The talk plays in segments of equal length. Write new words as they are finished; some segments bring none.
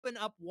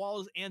open up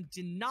walls and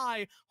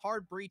deny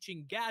hard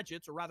breaching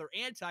gadgets, or rather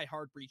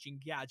anti-hard breaching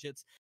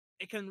gadgets,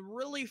 it can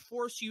really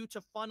force you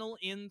to funnel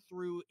in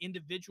through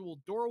individual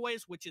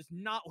doorways, which is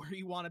not where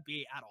you want to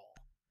be at all.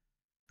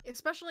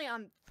 Especially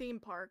on Theme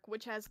Park,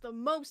 which has the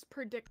most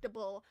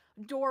predictable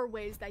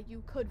doorways that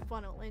you could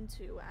funnel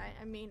into.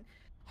 I mean,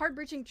 hard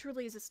breaching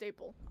truly is a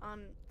staple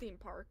on Theme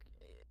Park.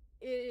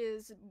 It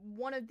is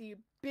one of the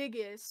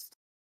biggest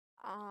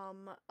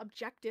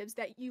objectives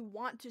that you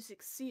want to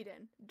succeed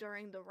in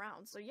during the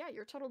round. So yeah,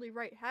 you're totally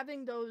right.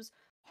 Having those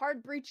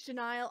hard breach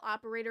denial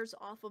operators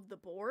off of the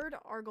board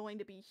are going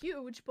to be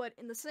huge, but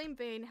in the same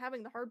vein,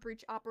 having the hard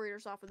breach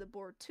operators off of the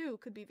board too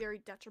could be very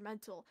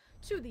detrimental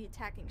to the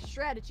attacking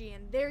strategy.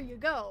 And there you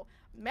go.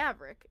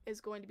 Maverick is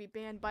going to be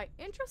banned by,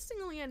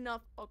 interestingly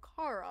enough,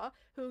 AcaRa,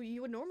 who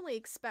you would normally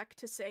expect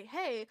to say,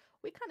 hey,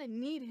 we kind of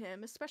need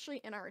him,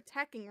 especially in our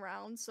attacking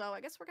round. So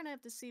I guess we're going to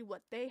have to see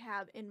what they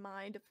have in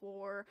mind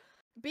for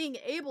being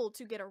able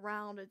to get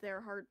around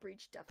their hard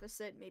breach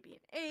deficit. Maybe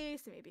an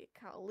Ace, maybe a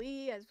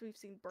Kali, as we've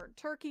seen Burnt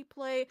Turkey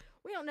play.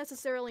 We don't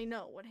necessarily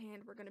know what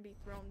hand we're going to be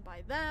thrown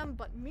by them,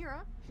 but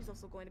Mira, she's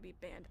also going to be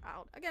banned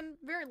out. Again,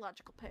 very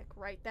logical pick,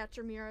 right?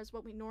 Thatcher Mira is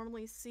what we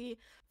normally see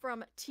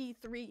from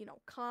T3, you know,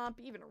 comp,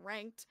 even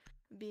ranked,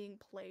 being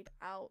played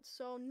out.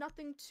 So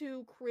nothing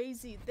too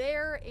crazy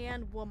there,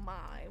 and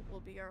Wamai will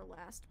be our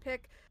last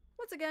pick.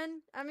 Once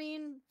again, I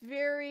mean,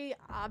 very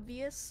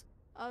obvious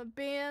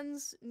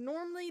bans.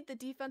 Normally, the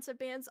defensive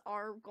bans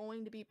are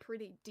going to be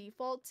pretty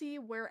defaulty,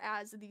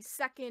 whereas the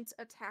second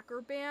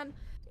attacker ban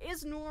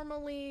is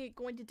normally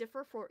going to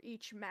differ for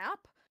each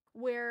map,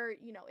 where,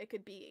 you know, it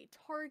could be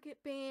a target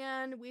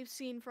ban we've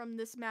seen from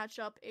this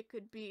matchup, it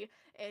could be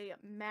a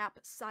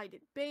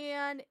map-sided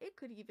ban, it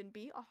could even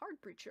be a hard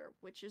breacher,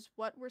 which is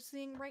what we're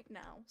seeing right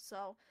now.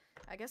 So,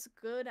 I guess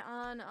good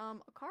on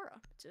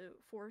AcaRa to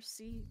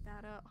foresee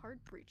that hard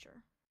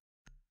breacher.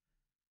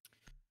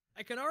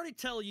 I can already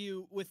tell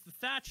you, with the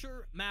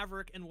Thatcher,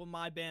 Maverick, and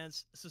Wamai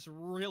bans, this is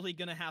really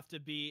gonna have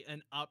to be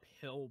an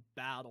uphill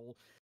battle.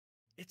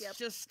 It's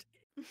just,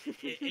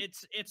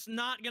 it's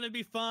not gonna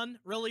be fun,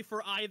 really,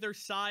 for either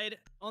side.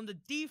 On the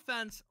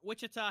defense,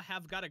 Wichita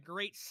have got a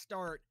great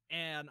start,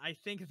 and I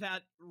think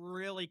that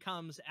really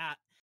comes at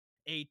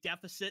a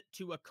deficit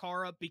to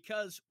AcaRa,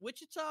 because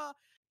Wichita,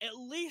 at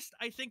least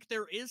I think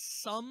there is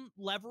some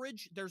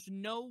leverage. There's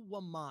no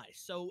Wamai,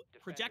 so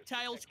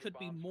projectiles could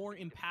be more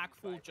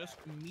impactful just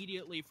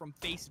immediately from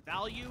face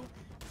value,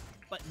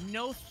 but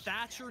no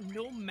Thatcher,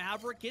 no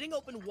Maverick. Getting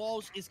open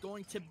walls is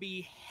going to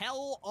be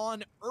hell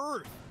on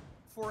earth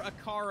for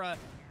AcaRa,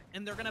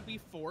 and they're going to be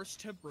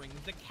forced to bring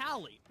the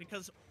Kali,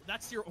 because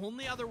that's your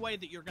only other way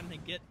that you're going to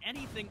get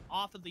anything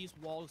off of these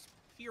walls,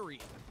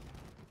 period.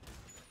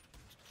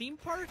 Theme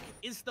Park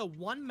is the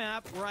one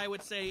map where I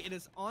would say it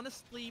is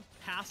honestly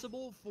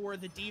passable for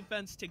the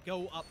defense to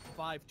go up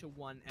 5-1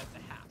 at the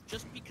half,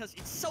 just because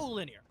it's so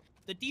linear.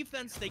 The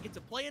defense, they get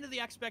to play into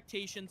the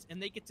expectations,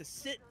 and they get to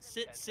sit,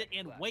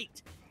 and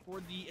wait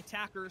for the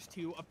attackers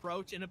to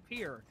approach and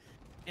appear.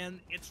 And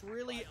it's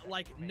really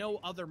like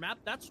no other map.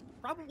 That's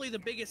probably the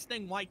biggest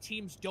thing why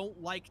teams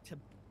don't like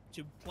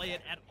to play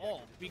it at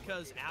all,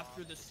 because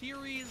after the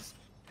series,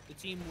 the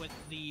team with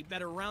the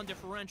better round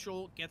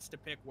differential gets to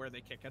pick where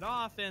they kick it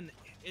off, and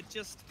it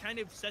just kind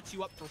of sets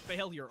you up for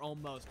failure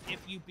almost if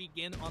you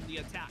begin on the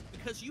attack,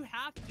 because you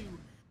have to,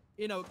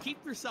 you know,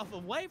 keep yourself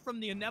away from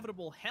the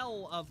inevitable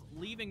hell of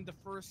leaving the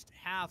first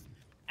half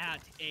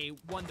at a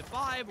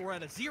 1-5 or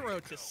at a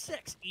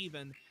 0-6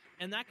 even,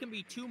 and that can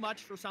be too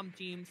much for some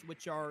teams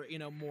which are, you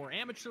know, more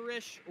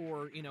amateurish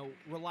or, you know,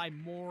 rely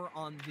more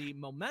on the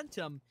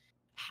momentum.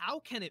 How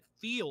can it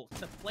feel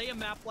to play a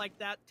map like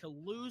that, to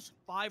lose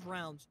 5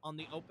 rounds on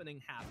the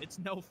opening half? It's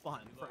no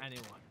fun for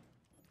anyone.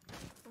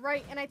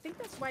 Right, and I think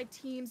that's why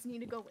teams need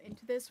to go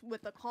into this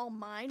with a calm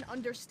mind,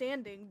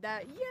 understanding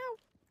that, yeah,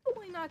 we're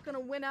probably not going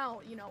to win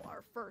out, you know,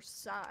 our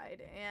first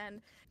side,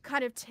 and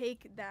kind of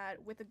take that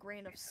with a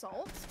grain of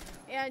salt,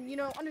 and, you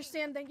know,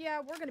 understand that, yeah,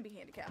 we're going to be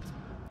handicapped.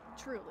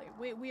 Truly,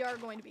 we are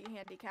going to be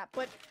handicapped,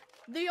 but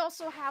they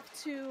also have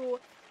to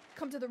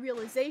come to the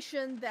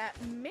realization that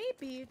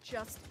maybe,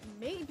 just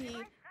maybe,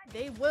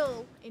 they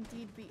will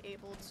indeed be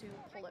able to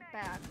pull it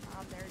back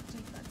on their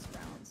defense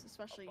rounds,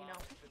 especially, you know,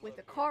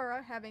 with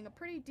AcaRa having a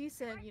pretty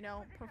decent, you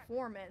know,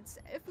 performance,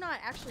 if not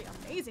actually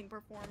amazing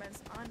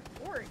performance on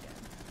Oregon.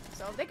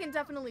 So they can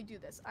definitely do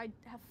this. I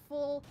have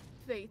full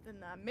faith in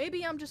them.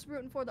 Maybe I'm just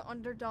rooting for the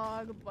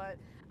underdog, but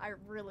I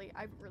really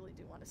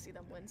do want to see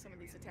them win some of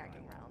these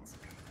attacking rounds.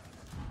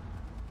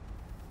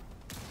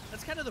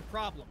 That's kind of the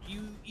problem.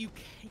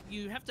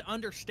 You have to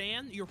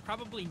understand you're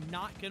probably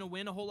not going to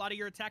win a whole lot of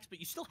your attacks, but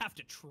you still have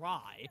to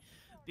try,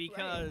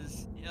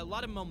 because a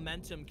lot of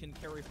momentum can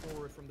carry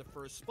forward from the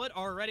first split.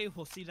 Already,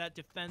 we'll see that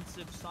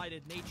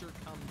defensive-sided nature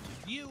come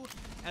to view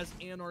as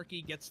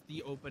Anarchy gets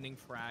the opening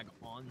frag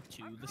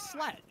onto the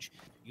sledge.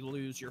 You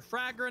lose your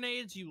frag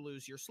grenades, you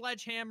lose your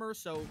sledgehammer,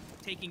 so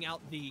taking out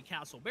the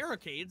castle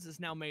barricades is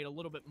now made a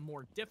little bit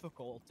more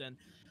difficult, and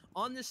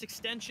on this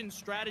extension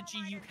strategy,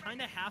 you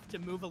kind of have to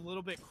move a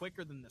little bit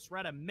quicker than this. We're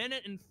at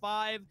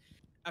 1:05.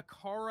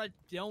 AcaRa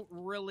don't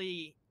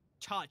really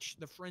touch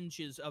the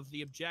fringes of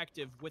the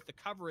objective with the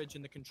coverage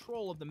and the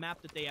control of the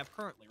map that they have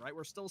currently, right?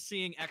 We're still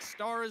seeing X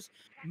Stars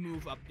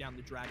move up down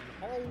the Dragon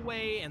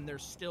hallway, and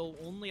there's still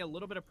only a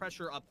little bit of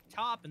pressure up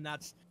top, and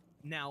that's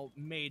now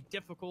made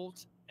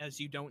difficult as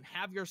you don't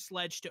have your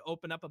sledge to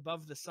open up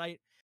above the site.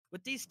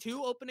 With these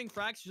two opening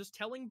frags, just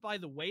telling by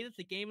the way that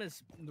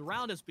the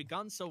round has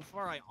begun so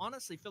far, I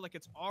honestly feel like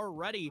it's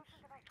already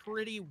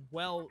pretty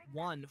well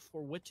won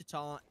for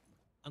Wichita,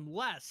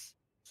 unless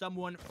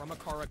someone from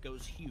AcaRa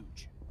goes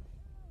huge.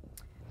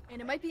 And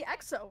it might be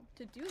EXO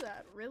to do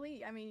that,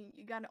 really. I mean,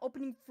 you got an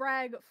opening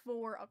frag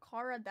for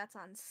AcaRa that's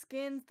on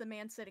skins, the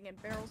man sitting in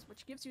barrels,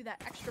 which gives you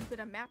that extra bit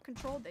of map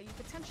control that you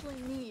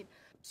potentially need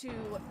to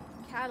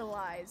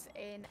catalyze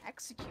and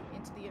execute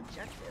into the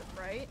objective,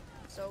 right?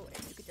 So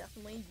you could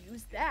definitely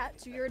use that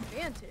to your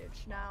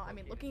advantage. Now, I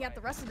mean, looking at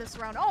the rest of this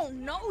round, oh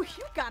no,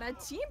 you got a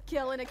team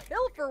kill and a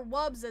kill for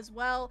Wubs as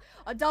well.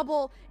 A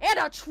double and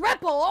a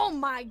triple. Oh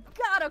my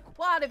god, a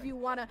quad if you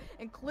want to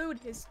include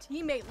his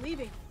teammate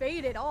leaving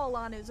faded all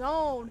on his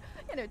own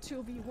in a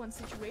 2v1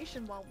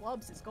 situation, while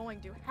Wubs is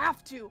going to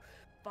have to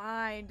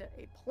find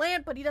a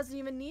plant, but he doesn't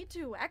even need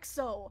to.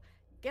 EXO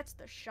gets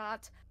the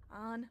shot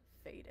on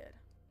faded.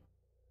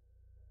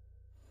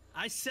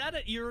 I said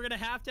it, you were going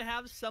to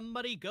have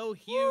somebody go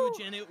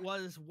huge, and it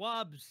was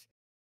Wubs,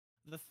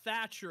 the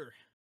Thatcher,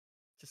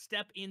 to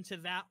step into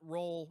that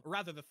role, or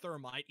rather the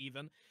Thermite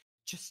even,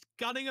 just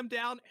gunning him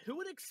down. Who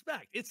would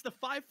expect? It's the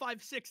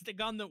 5.56, the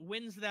gun that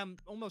wins them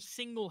almost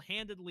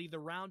single-handedly the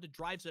round, it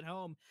drives it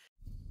home.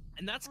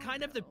 And that's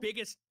kind of the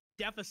biggest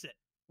deficit.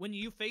 When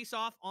you face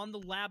off on the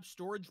lab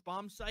storage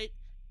bomb site,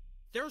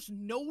 there's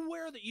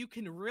nowhere that you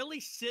can really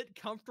sit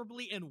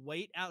comfortably and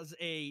wait as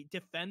a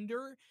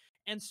defender.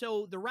 And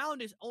so the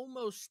round is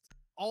almost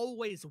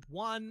always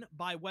won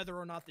by whether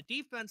or not the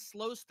defense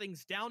slows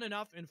things down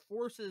enough and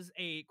forces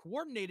a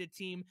coordinated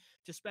team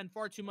to spend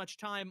far too much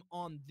time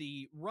on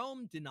the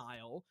roam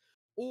denial,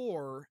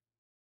 or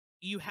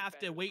you have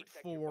to wait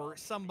for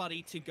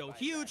somebody to go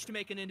huge to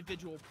make an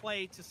individual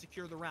play to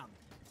secure the round.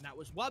 And that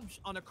was Wubs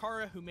on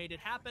AcaRa who made it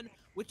happen.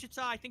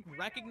 Wichita, I think,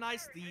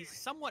 recognized the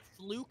somewhat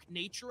fluke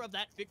nature of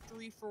that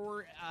victory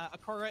for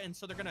AcaRa, and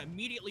so they're going to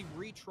immediately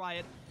retry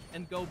it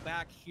and go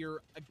back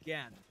here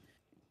again.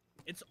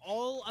 It's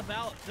all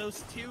about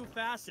those two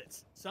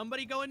facets.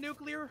 Somebody going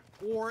nuclear,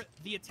 or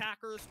the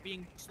attackers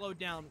being slowed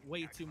down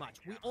way too much.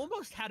 We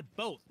almost had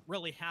both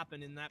really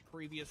happen in that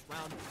previous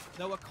round,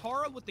 though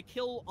AcaRa with the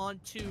kill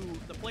onto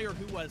the player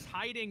who was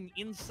hiding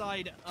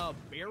inside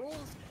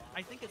barrels,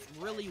 I think it's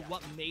really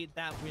what made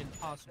that win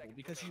possible,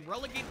 because you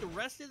relegate the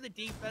rest of the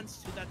defense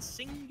to that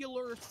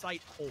singular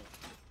site hold.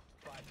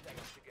 5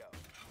 seconds to go.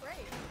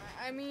 Right.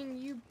 I mean,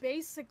 you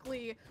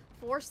basically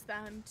force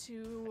them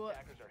to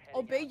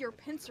obey your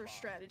pincer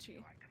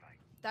strategy.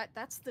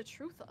 That's the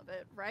truth of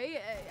it,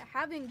 right?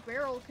 Having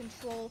barrel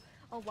control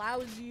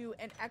allows you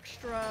an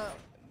extra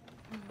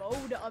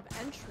mode of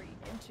entry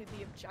into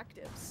the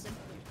objective,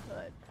 simply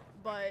put.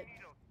 But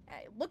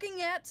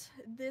looking at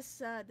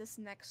this this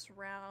next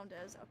round,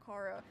 as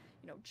AcaRa,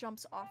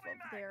 jumps off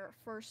of their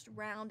first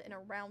round and a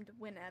round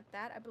win at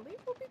that, I believe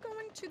we'll be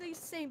going to the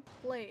same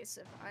place,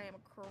 if I am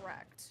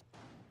correct.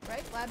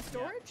 Right? Lab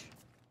storage?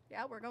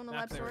 Yeah, we're going to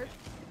lab storage.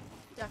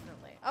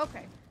 Definitely.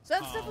 Okay. So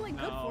that's definitely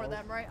good for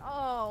them, right?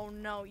 Oh,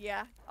 no,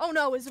 yeah. Oh,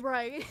 no is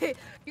right.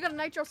 You got a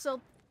nitro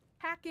cell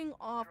hacking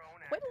off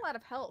quite a lot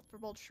of health for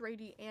both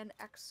Shrady and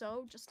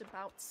EXO. Just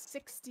about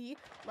 60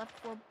 left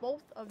for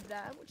both of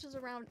them, which is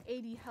around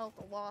 80 health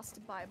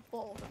lost by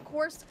both. Of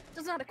course,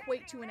 does not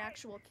equate to an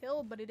actual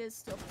kill, but it is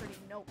still pretty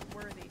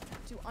noteworthy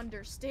to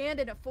understand.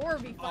 And a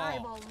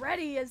 4v5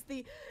 already is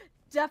the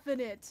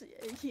definite,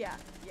 yeah,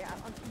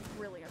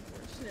 really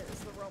unfortunate as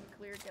the roam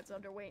clear gets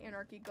underway.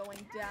 Anarchy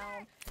going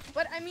down.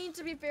 But, I mean,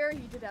 to be fair,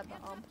 he did have the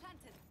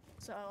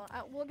so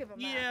we'll give him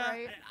that,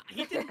 right?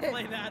 He didn't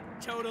play that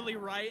totally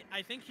right.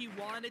 I think he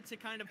wanted to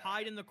kind of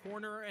hide in the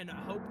corner and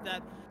hope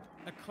that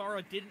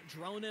AcaRa didn't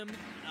drone him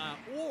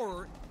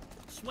or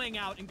swing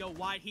out and go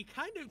wide. He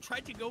kind of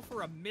tried to go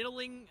for a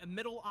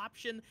middle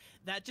option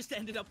that just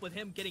ended up with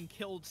him getting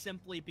killed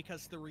simply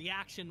because the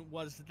reaction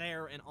was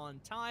there and on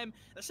time.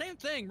 The same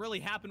thing really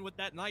happened with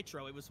that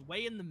nitro. It was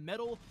way in the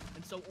middle,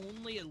 and so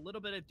only a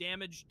little bit of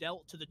damage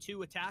dealt to the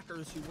two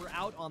attackers who were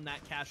out on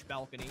that cache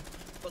balcony.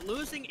 But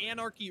losing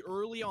Anarchy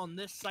early on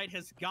this site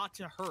has got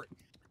to hurt.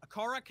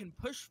 AcaRa can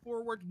push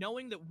forward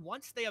knowing that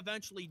once they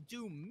eventually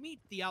do meet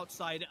the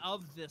outside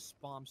of this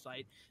bomb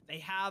site, they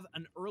have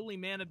an early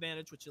man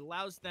advantage, which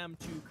allows them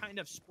to kind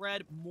of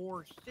spread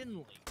more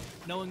thinly,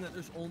 knowing that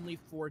there's only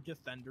 4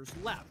 defenders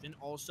left. And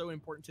also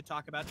important to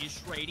talk about is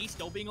Shrady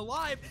still being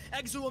alive.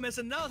 Exuum is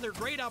another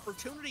great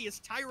opportunity as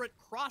Tyrant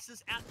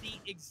crosses at the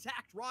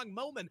exact wrong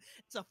moment.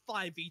 It's a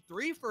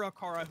 5v3 for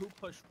AcaRa, who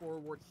push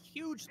forward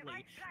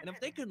hugely. And if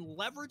they can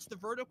leverage the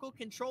vertical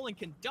control and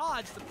can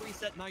dodge the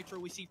preset nitro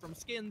we see from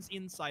skins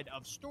inside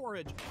of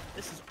storage,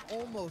 this is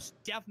almost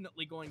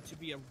definitely going to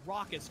be a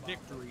raucous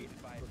victory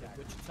for the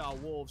Wichita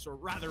Wolves, or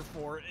rather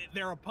for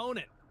their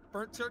opponent.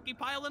 Burnt turkey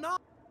piling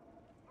up.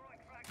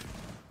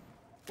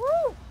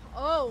 Woo!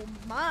 Oh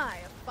my,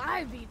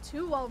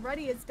 5v2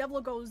 already as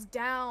Devil goes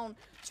down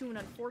to an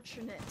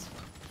unfortunate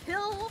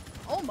kill,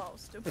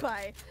 almost,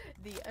 by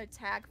the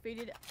attack.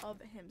 Faded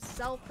of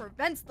himself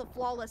prevents the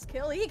flawless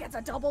kill. He gets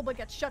a double but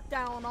gets shut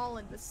down all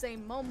in the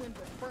same moment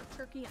with Burnt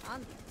Turkey on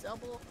the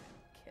double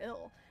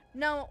kill.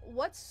 Now,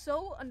 what's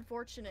so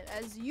unfortunate,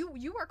 as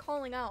you are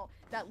calling out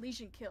that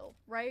Legion kill,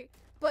 right?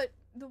 But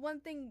the one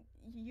thing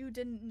you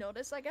didn't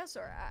notice, I guess,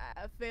 or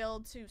I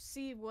failed to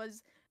see,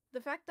 was the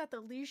fact that the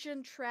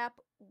Legion trap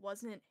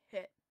wasn't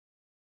hit.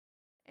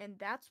 And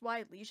that's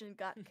why Legion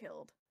got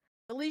killed.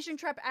 The Legion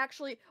trap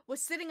actually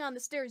was sitting on the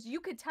stairs. You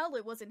could tell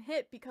it wasn't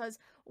hit because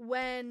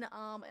when,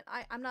 and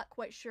I'm not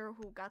quite sure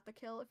who got the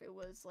kill, if it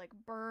was like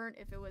Burn,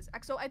 if it was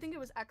Exo. I think it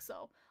was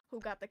Exo who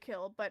got the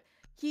kill, but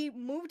he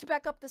moved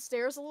back up the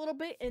stairs a little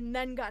bit and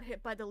then got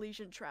hit by the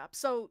Legion trap.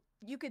 So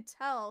you could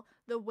tell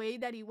the way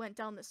that he went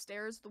down the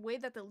stairs, the way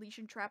that the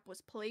Legion trap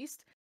was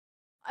placed,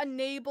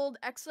 enabled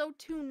Exo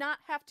to not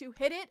have to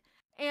hit it,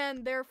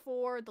 and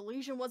therefore the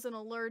Legion wasn't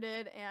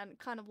alerted, and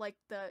kind of like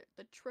the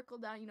trickle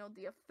down, you know,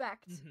 the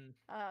effect,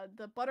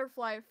 the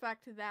butterfly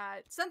effect,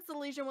 that since the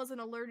Legion wasn't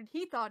alerted,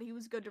 he thought he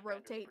was good to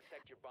rotate,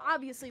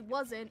 obviously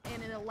wasn't,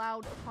 and it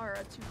allowed AcaRa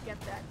to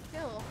get that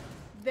kill.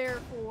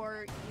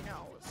 Therefore, you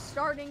know,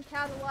 starting,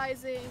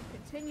 catalyzing,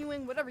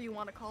 continuing, whatever you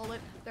want to call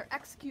it, their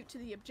execute to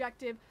the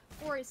objective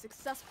for a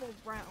successful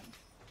round.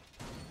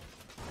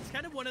 It's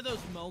kind of one of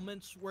those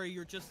moments where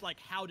you're just like,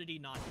 how did he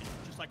not hit?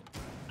 Just like,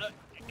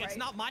 it's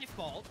not my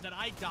fault that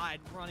I died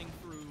running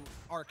through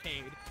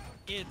arcade.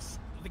 It's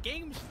the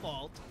game's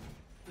fault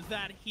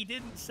that he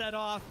didn't set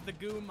off the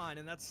goo mine,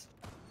 and that's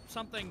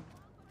something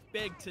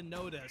big to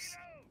notice.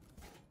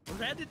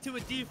 We're headed to a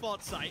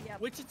default site.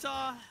 Yep.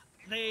 Wichita,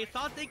 they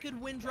thought they could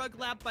win Drug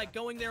Lab by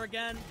going there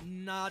again.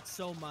 Not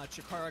so much.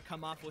 AcaRa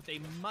come off with a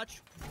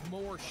much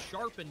more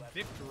sharpened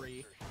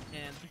victory,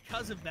 and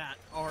because of that,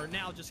 are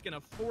now just going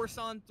to force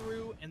on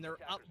through, and they're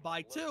up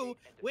by 2,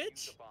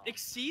 which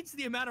exceeds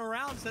the amount of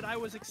rounds that I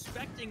was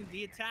expecting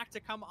the attack to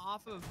come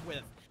off of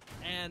with.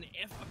 And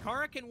if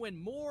AcaRa can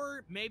win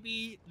more,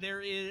 maybe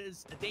there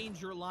is a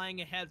danger lying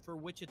ahead for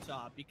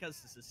Wichita,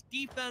 because this is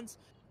defense.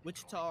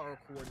 Wichita are a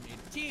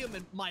coordinated team,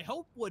 and my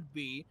hope would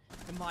be,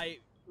 and my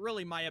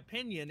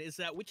opinion is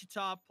that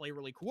Wichita play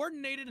really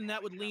coordinated, and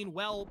that would lean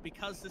well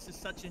because this is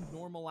such a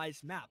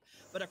normalized map.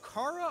 But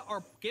AcaRa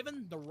are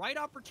given the right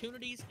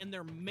opportunities, and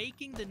they're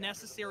making the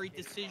necessary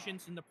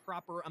decisions in the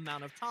proper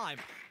amount of time,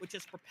 which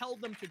has propelled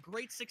them to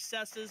great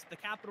successes. The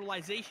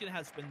capitalization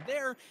has been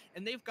there,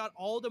 and they've got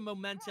all the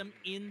momentum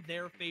in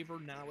their favor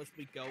now as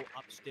we go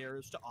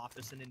upstairs to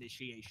office and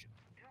initiation.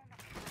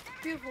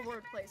 Beautiful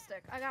wordplay,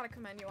 Stick. I gotta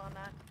commend you on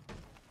that.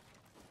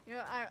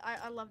 Yeah,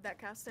 I love that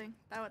casting.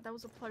 That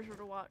was a pleasure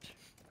to watch.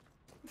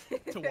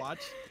 To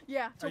watch?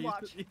 Yeah, to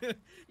watch.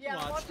 Yeah,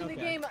 watch, watching the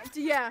okay.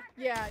 game.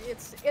 Yeah,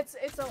 it's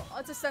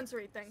a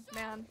sensory thing,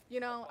 man. You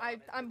know,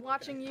 I'm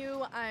watching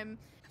you. I'm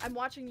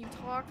watching you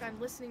talk. I'm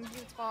listening to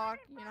you talk.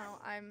 You know,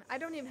 I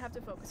don't even have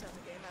to focus on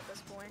the game at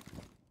this point.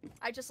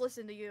 I just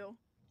listen to you.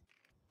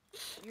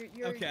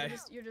 You're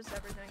just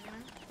everything, you know.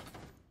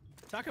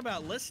 Talk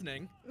about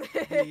listening.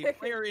 The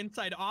player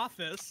inside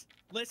office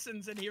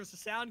listens and hears the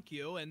sound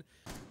cue, and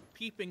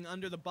peeping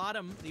under the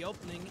bottom, the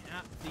opening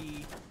at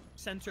the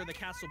center of the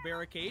castle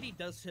barricade, he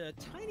does a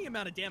tiny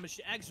amount of damage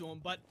to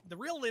Exum, but the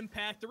real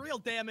impact, the real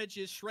damage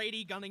is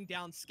Shrady gunning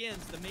down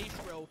Skins, the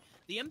Maestro,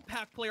 the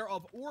impact player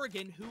of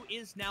Oregon, who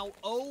is now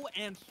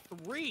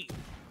 0-3.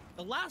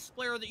 The last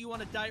player that you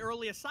want to die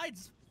early, aside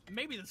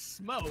maybe the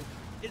smoke,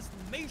 is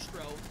the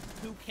Maestro,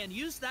 who can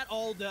use that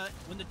ulta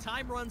when the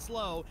time runs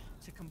low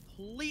to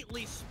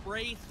completely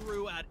spray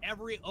through at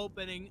every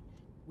opening.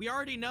 We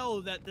already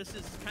know that this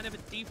is kind of a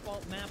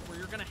default map where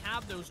you're going to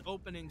have those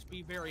openings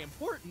be very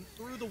important.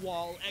 Through the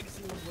wall,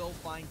 Exum will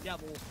find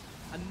Devil.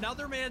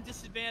 Another man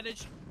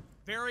disadvantage,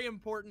 very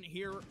important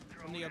here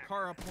from the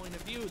AcaRa point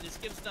of view. This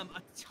gives them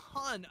a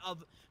ton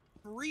of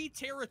free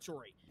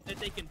territory that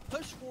they can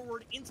push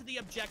forward into the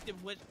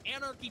objective with.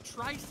 Anarchy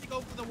tries to go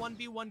for the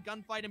 1v1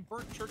 gunfight, and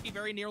Burnt Turkey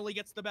very nearly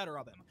gets the better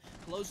of him.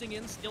 Closing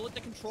in, still at the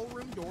control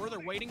room door. They're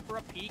waiting for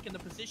a peek, and the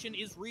position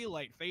is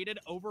relayed. Faded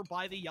over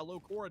by the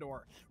yellow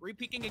corridor.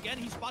 Re-peeking again,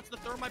 he spots the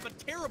thermite, but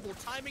terrible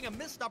timing, a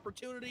missed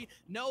opportunity.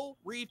 No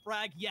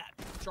refrag yet.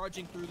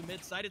 Charging through the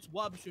mid-site, it's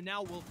Wubbs, who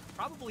now will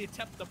probably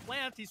attempt the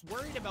plant. He's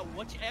worried about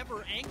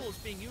whichever angle is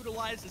being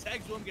utilized as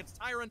Exum gets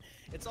Tyrant.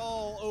 It's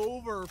all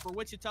over for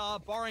Wichita,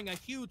 barring a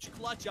huge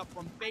clutch up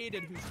from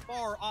Faded, who's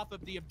far off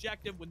of the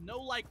objective with no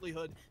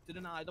likelihood to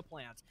deny the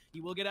plant.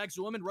 He will get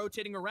Exum, and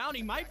rotating around,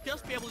 he might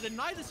just be able to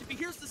deny this if he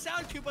hears the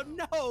sound cue, but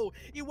no,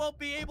 he won't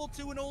be able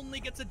to, and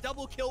only gets a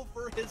double kill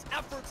for his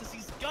efforts as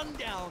he's gunned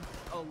down.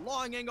 A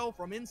long angle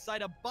from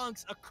inside of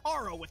bunks.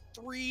 AcaRa with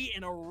 3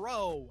 in a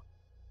row.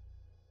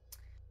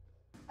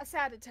 A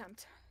sad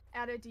attempt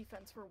at a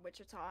defense for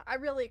Wichita. I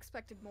really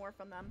expected more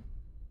from them.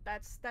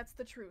 That's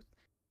the truth.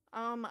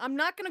 I'm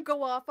not gonna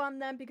go off on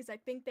them because I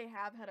think they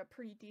have had a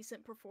pretty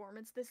decent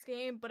performance this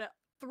game, but a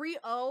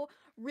 3-0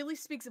 really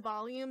speaks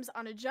volumes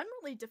on a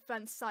generally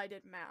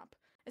defense-sided map.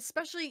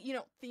 especially, you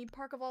know, theme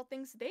park of all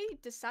things, they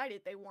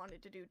decided they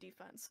wanted to do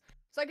defense.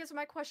 So I guess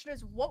my question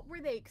is, what were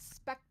they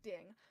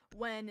expecting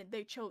when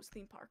they chose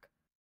theme park?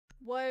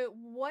 What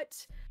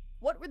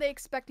were they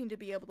expecting to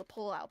be able to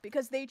pull out?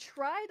 Because they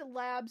tried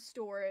lab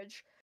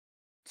storage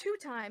 2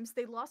 times,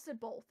 they lost at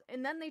both,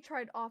 and then they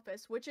tried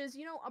office, which is,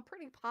 you know, a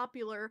pretty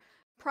popular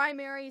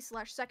primary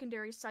slash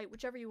secondary site,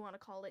 whichever you want to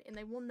call it, and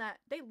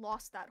they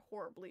lost that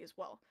horribly as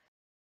well.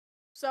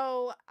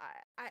 So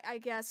I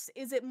guess,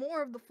 is it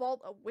more of the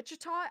fault of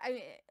Wichita,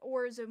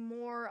 or is it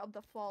more of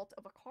the fault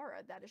of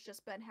AcaRa that has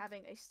just been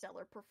having a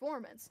stellar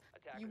performance?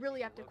 You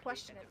really have to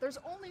question it. There's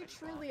only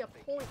truly a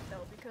point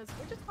though, because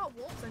Wichita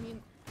Wolves, I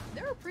mean,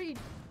 they're a pretty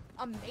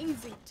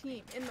amazing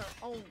team in their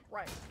own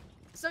right.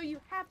 So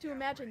you have to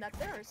imagine that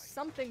there is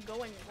something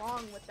going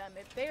wrong with them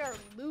if they are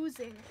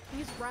losing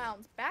these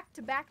rounds back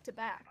to back to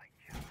back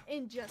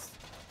in just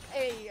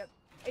a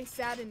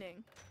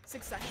saddening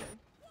succession.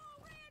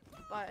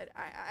 But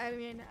I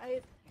mean,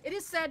 it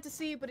is sad to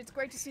see, but it's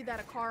great to see that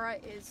AcaRa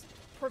is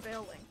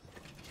prevailing.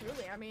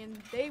 Truly, I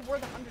mean, they were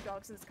the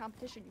underdogs in this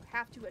competition. You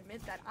have to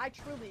admit that. I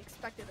truly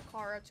expected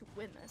AcaRa to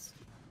win this.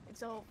 And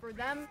so for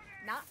them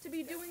not to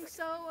be doing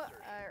so,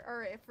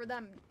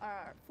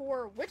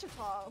 for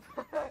Wichita,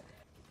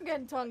 I'm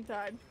getting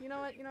tongue-tied. You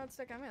know what?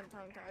 Stick, I'm getting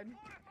tongue-tied.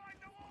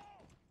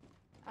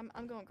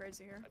 I'm going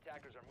crazy here.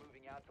 Attackers are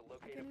moving out to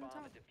locate a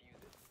bomb and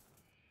defuse it.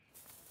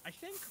 I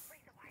think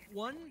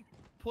one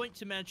point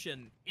to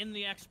mention in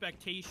the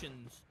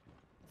expectations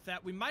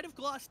that we might have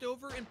glossed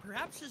over, and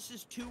perhaps this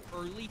is too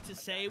early to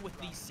say with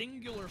the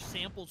singular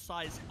sample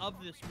size of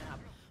this map,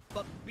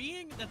 but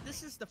being that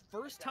this is the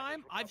first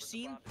time I've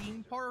seen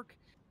theme park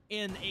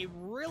in a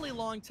really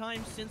long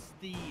time since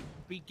the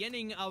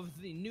beginning of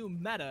the new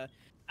meta,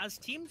 as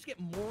teams get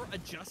more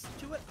adjusted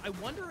to it, I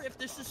wonder if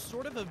this is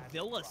sort of a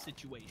Villa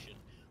situation,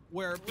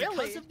 where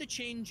because of the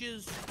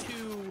changes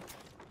to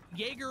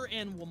Jaeger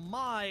and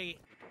Wamai,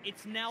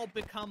 it's now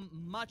become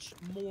much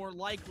more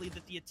likely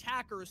that the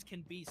attackers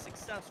can be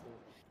successful.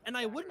 And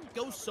I wouldn't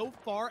go so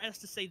far as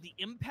to say the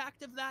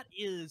impact of that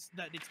is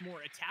that it's more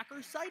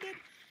attacker-sided,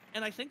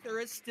 and I think there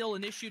is still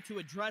an issue to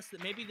address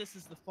that maybe this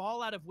is the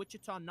fallout of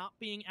Wichita not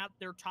being at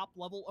their top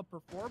level of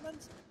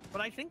performance,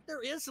 but I think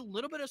there is a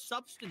little bit of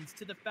substance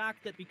to the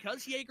fact that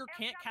because Jaeger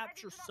can't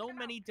capture so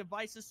many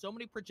devices, so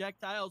many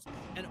projectiles,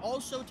 and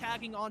also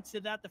tagging onto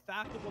that the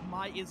fact that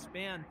Wamai is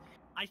banned,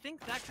 I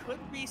think that could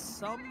be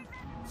some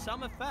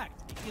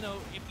effect. You know,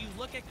 if you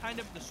look at kind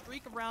of the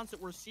streak of rounds that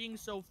we're seeing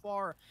so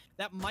far,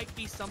 that might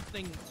be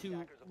something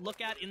to look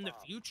at in the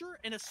future,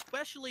 and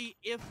especially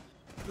if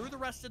through the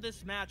rest of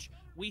this match,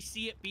 we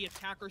see it be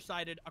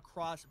attacker-sided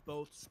across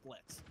both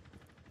splits.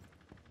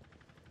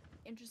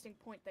 Interesting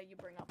point that you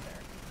bring up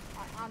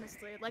there.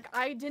 Honestly, like,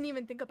 I didn't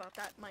even think about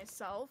that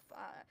myself.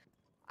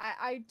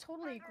 I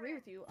totally agree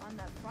with you on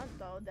that front,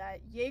 though,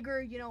 that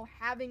Jaeger, you know,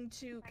 having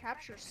to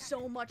capture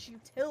so much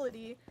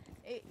utility,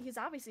 he's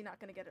obviously not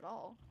going to get it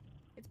all.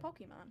 It's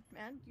Pokemon,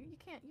 man. You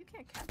can't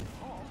catch them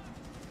all.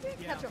 You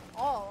can't catch them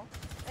all.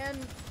 And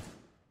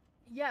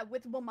yeah,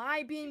 with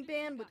Wamai being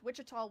banned, with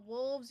Wichita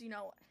Wolves, you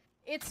know,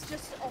 it's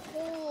just a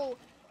whole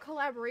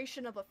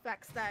collaboration of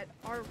effects that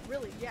are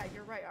really, yeah,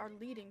 you're right, are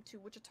leading to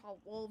Wichita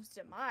Wolves'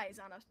 demise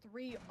on a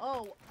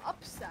 3-0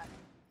 upset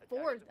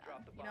for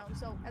them, you know.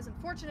 So as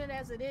unfortunate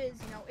as it is,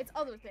 you know, it's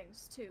other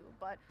things too.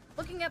 But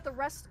looking at the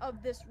rest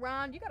of this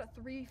round, you got a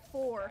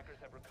 3-4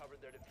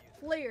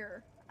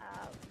 player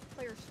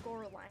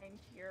score line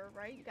here,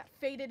 right? You got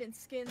Faded and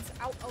Skins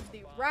out of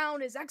the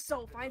round as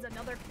EXO finds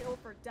another kill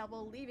for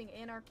Devil, leaving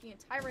Anarchy and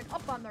Tyrant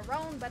up on their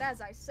own. But as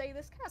I say,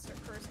 this caster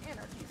curse,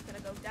 Anarchy is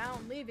gonna go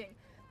down, leaving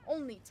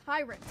only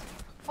Tyrant.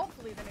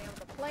 Hopefully they nailed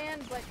the plan,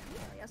 but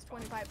yeah, he has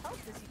 25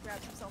 health as he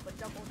grabs himself a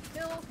double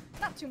kill.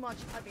 Not too much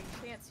of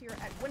a chance here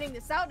at winning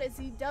this out, as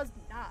he does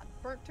not.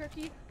 Burnt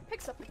Turkey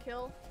picks up the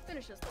kill,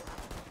 finishes the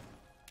round.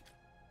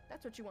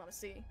 That's what you want to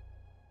see.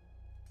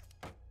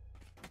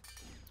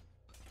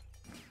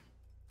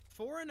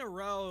 4 in a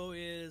row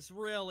is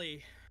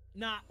really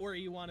not where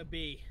you want to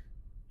be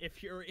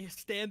if you're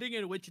standing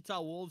in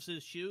Wichita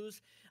Wolves'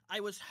 shoes.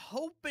 I was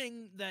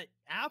hoping that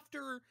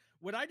after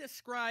what I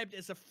described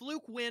as a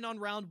fluke win on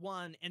round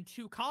 1 and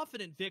 2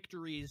 confident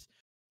victories,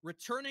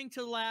 returning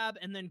to lab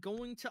and then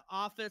going to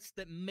office,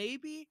 that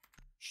maybe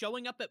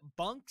showing up at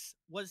bunks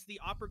was the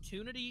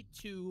opportunity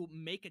to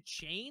make a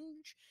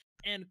change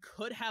and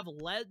could have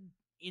led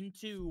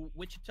into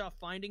Wichita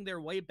finding their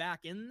way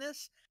back in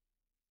this.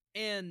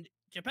 And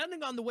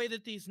depending on the way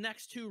that these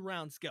next 2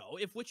 rounds go,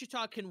 if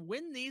Wichita can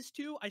win these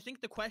 2, I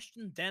think the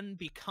question then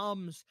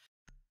becomes,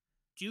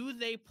 do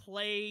they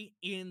play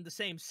in the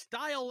same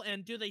style,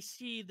 and do they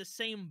see the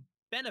same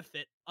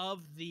benefit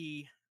of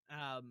the,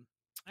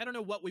 I don't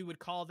know what we would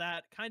call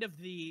that, kind of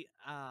the,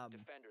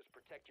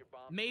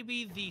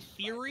 maybe the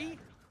theory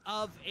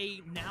of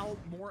a now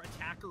more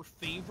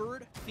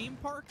attacker-favored theme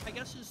park, I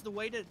guess is the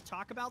way to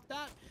talk about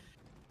that.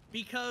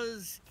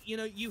 Because, you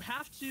know, you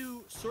have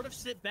to sort of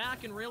sit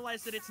back and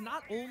realize that it's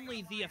not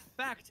only the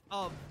effect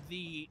of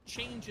the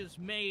changes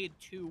made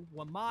to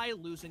Wamai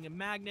losing a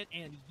magnet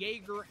and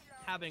Jaeger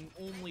having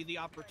only the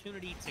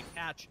opportunity to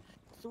catch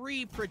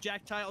 3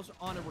 projectiles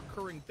on a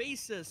recurring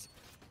basis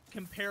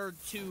compared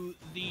to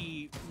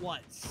the,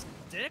 what,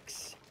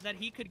 6 that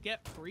he could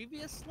get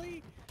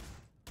previously?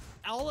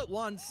 All at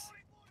once,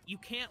 you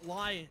can't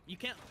lie, you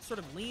can't sort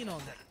of lean on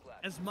that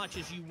as much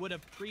as you would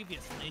have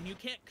previously, and you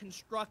can't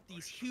construct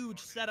these huge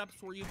setups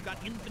where you've got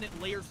infinite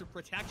layers of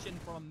protection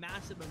from a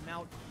massive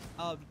amount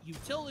of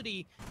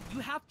utility. You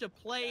have to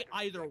play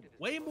either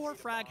way more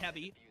frag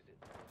heavy,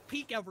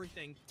 peek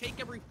everything,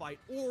 take every fight,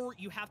 or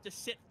you have to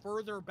sit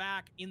further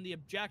back in the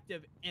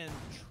objective and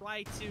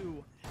try to,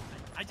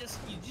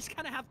 you just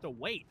kind of have to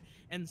wait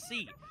and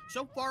see.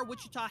 So far,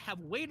 Wichita have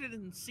waited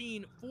and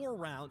seen 4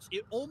 rounds.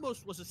 It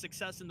almost was a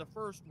success in the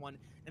first one,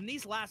 and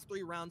these last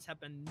 3 rounds have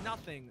been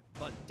nothing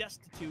but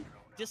destitute,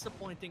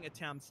 disappointing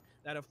attempts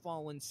that have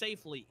fallen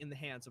safely in the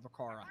hands of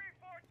AcaRa.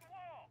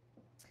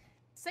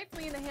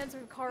 Safely in the hands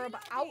of AcaRa,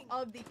 but out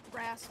of the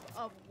grasp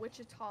of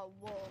Wichita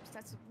Wolves.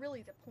 That's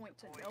really the point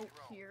to note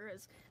here,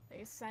 as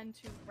they ascend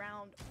to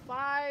round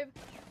 5.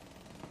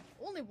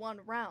 Only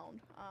 1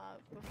 round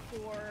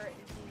before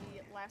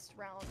the last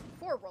round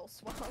before roll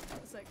swap,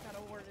 as I kind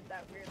of worded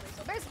that weirdly.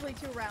 So basically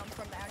 2 rounds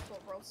from the actual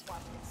roll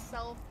swap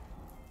itself.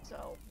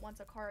 So once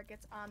AcaRa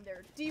gets on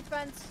their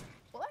defense,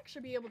 we'll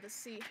actually be able to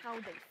see how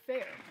they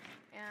fare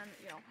and,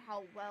 you know,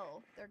 how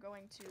well they're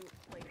going to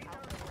play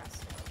out the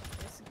rest of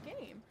this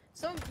game.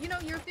 So, you know,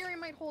 your theory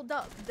might hold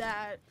up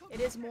that it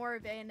is more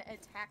of an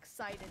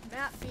attack-sided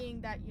map,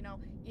 being that, you know,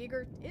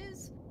 Jaeger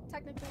is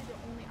technically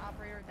the only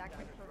operator that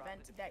can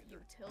prevent that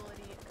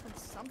utility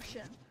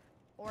consumption,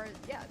 or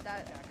yeah,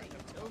 that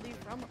utility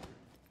from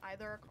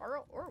either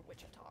AcaRa or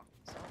Wichita.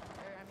 So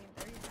I mean,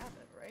 there you have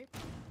it, right?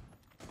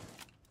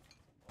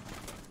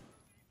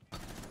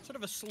 Sort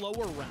of a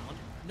slower round.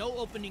 No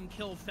opening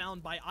kill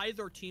found by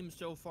either team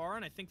so far,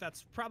 and I think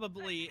that's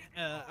probably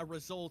a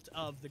result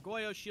of the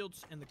Goyo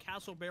shields and the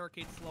castle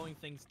barricade slowing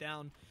things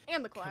down.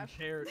 And the clash.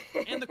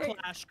 And the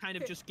clash kind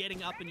of just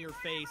getting up in your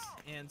face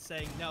and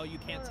saying, no, you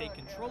can't take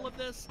control of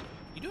this.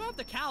 You do have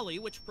the Kali,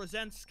 which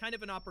presents kind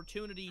of an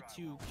opportunity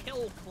to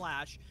kill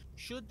Clash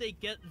should they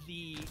get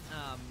the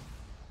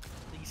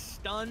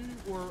stun,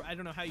 or I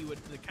don't know how you would,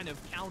 the kind of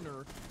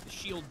counter the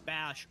shield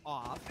bash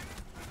off.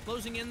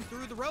 Closing in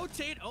through the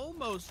rotate,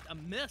 almost a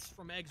miss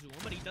from Exum,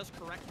 but he does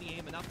correct the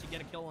aim enough to get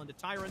a kill onto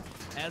Tyrant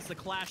as the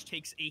Clash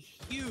takes a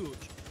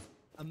huge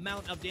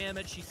amount of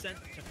damage. She's sent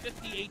to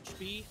 50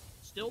 HP.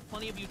 Still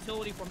plenty of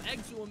utility from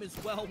Exum as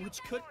well,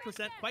 which could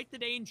present quite the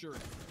danger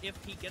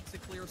if he gets a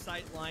clear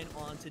sight line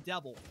onto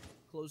Devil.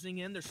 Closing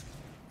in, there's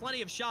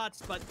plenty of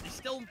shots, but they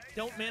still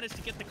don't manage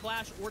to get the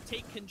Clash or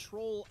take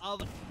control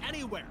of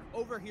anywhere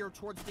over here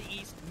towards the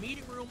east.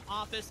 Meeting room,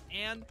 office,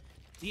 and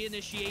the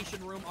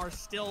initiation room are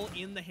still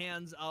in the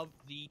hands of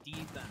the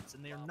defense,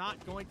 and they're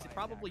not going to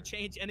probably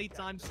change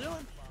anytime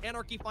soon.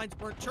 Anarchy finds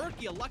Burnt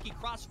Turkey, a lucky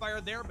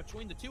crossfire there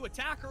between the 2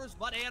 attackers,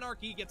 but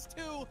Anarchy gets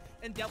 2,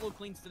 and Devil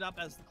cleans it up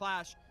as the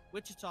Clash.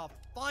 Wichita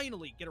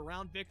finally get a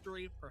round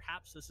victory.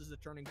 Perhaps this is a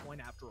turning point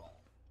after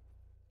all.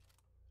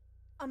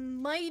 A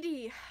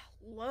mighty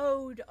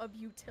load of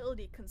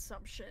utility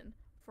consumption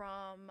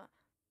from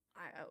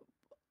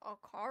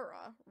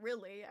AcaRa,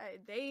 really.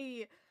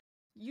 They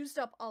used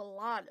up a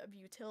lot of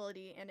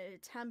utility in an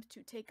attempt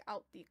to take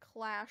out the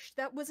Clash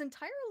that was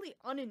entirely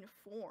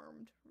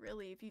uninformed,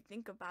 really, if you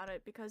think about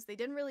it, because they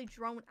didn't really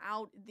drone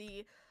out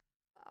the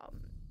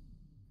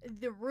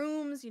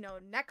rooms, you know,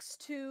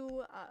 next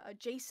to,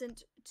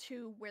 adjacent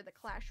to where the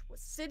Clash was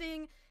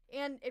sitting,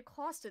 and it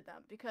costed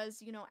them,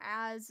 because, you know,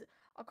 as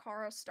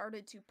AcaRa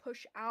started to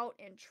push out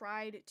and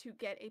tried to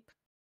get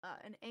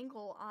an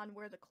angle on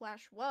where the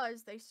Clash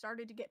was, they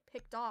started to get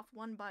picked off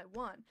one by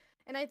one.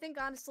 And I think,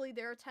 honestly,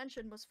 their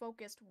attention was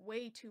focused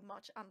way too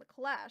much on the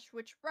Clash,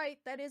 which, right,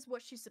 that is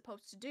what she's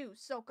supposed to do,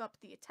 soak up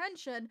the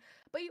attention,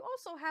 but you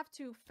also have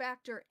to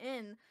factor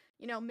in,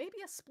 you know, maybe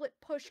a split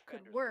push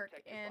could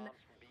work in,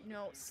 you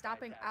know,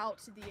 stopping out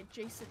the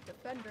adjacent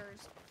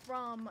defenders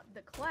from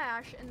the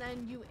Clash, and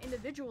then you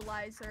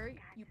individualize her,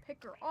 you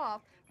pick her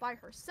off by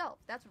herself.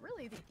 That's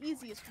really the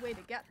easiest way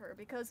to get her,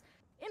 because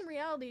in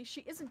reality,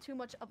 she isn't too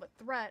much of a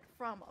threat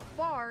from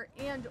afar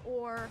and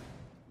or,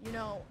 you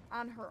know,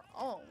 on her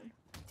own.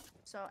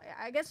 So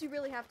I guess you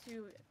really have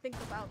to think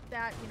about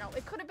that. You know,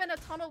 it could have been a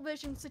tunnel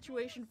vision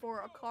situation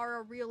for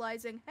AcaRa,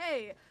 realizing,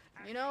 hey,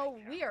 you know,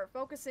 we are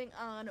focusing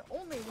on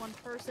only one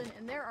person,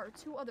 and there are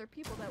 2 other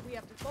people that we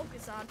have to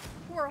focus on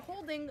who are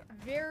holding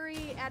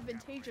very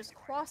advantageous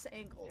cross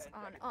angles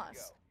on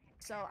us.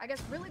 So I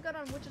guess really good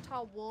on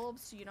Wichita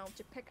Wolves, you know,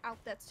 to pick out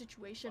that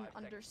situation,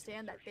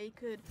 understand that they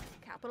could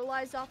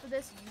capitalize off of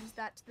this, use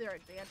that to their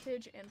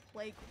advantage, and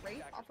play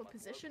great off of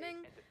positioning.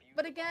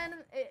 But again,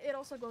 it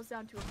also goes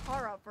down to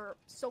AcaRa for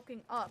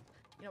soaking up,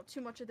 you know, too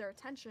much of their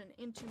attention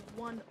into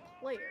one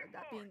player,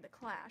 that being the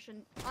Clash,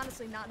 and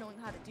honestly not knowing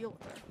how to deal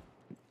with her.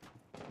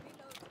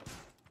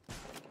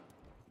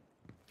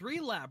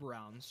 3 lab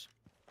rounds,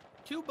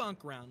 2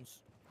 bunk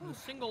rounds, and a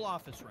single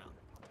office round.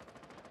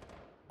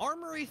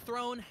 Armory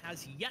Throne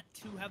has yet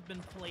to have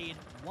been played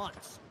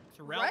once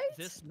throughout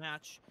this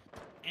match.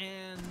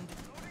 and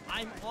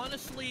I'm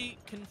honestly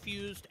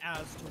confused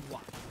as to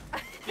why.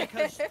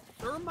 Because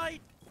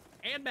Thermite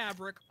and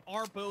Maverick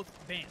are both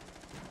banned.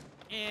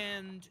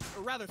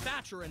 Or rather,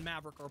 Thatcher and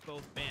Maverick are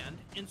both banned.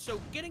 And so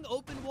getting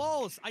open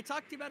walls, I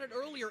talked to you about it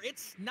earlier,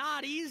 it's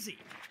not easy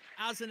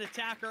as an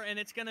attacker, and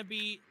it's going to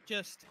be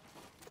just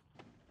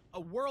a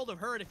world of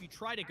hurt if you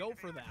try to go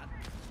for that.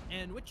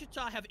 And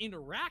Wichita have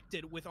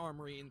interacted with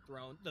Armory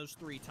Enthroned those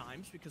 3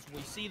 times because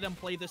we see them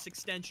play this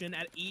extension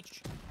at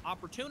each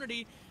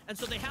opportunity, and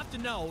so they have to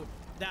know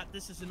that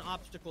this is an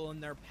obstacle in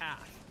their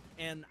path.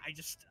 And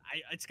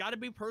it's got to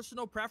be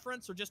personal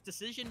preference or just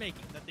decision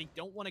making that they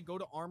don't want to go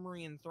to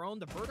Armory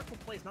Enthroned. The vertical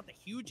play is not the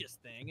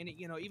hugest thing, and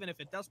even if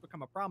it does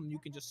become a problem, you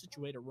can just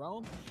situate a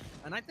roam.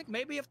 And I think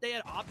maybe if they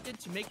had opted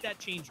to make that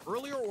change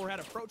earlier or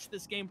had approached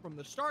this game from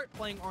the start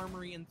playing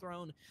Armory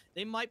Enthroned,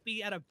 they might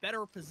be at a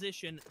better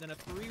position than a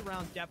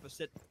 3-round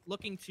deficit,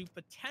 looking to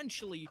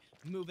potentially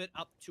move it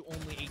up to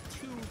only a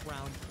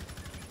 2-round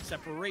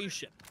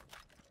separation.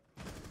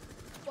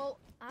 Well,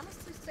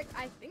 honestly, Stick,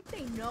 I think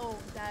they know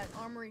that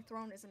Armory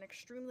Throne is an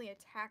extremely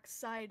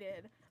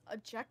attack-sided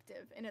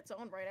objective in its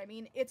own right. I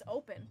mean, it's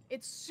open.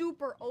 It's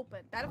super open.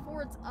 That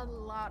affords a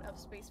lot of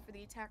space for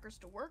the attackers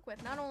to work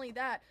with. Not only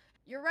that,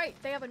 you're right,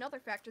 they have another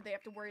factor they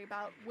have to worry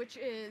about, which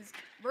is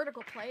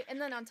vertical play,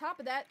 and then on top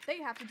of that, they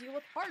have to deal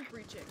with hard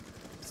breaching.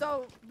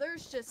 So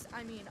there's just,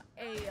 I mean,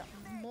 a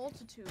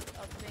multitude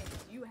of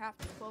things you have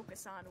to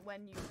focus on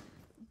when you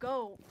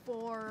go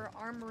for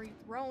Armory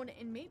Throne,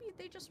 and maybe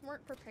they just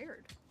weren't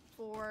prepared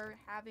for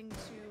having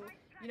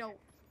to,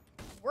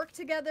 work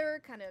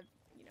together, kind of,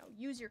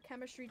 use your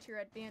chemistry to your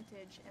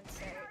advantage and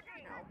say,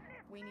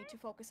 we need to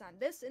focus on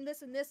this and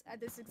this and this at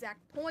this exact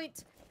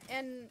point,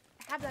 and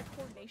have that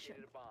coordination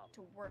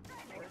to work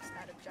towards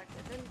that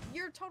objective. And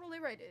you're totally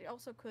right, it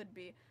also could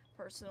be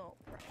personal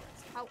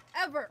preference.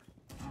 However,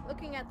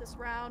 looking at this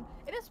round,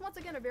 it is once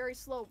again a very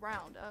slow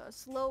round, a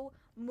slow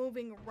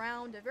moving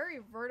round, a very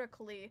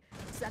vertically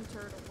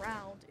centered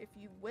round, if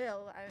you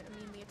will. I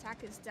mean, the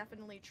attack is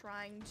definitely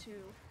trying to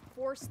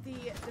force the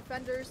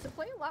defenders to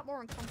play a lot more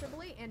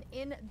uncomfortably and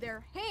in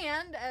their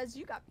hand, as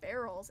you got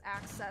barrels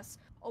access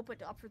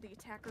opened up for the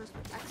attackers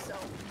with Exo.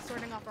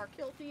 Starting off our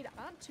kill feed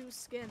on 2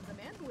 skins. A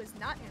man who is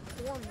not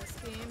informed this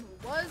game,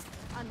 who was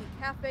on the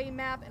Cafe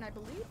map, and I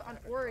believe on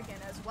Oregon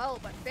as well,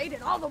 but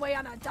faded all the way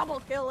on a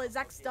double kill as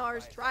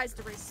X-Stars tries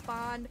to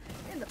respond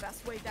in the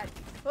best way that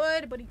he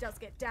could, but he does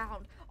get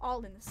down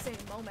all in the same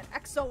moment.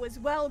 Exo as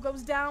well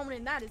goes down,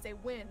 and that is a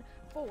win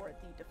for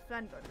the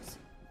defenders.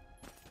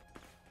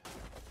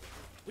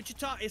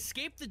 Wichita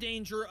escaped the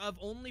danger of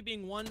only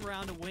being 1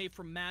 round away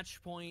from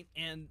match point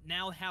and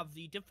now have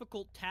the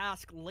difficult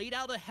task laid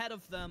out ahead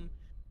of them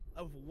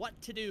of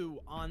what to do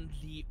on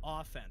the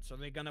offense. Are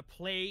they going to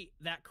play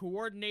that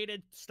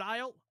coordinated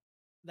style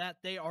that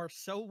they are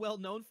so well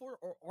known for,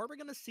 or are we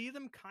going to see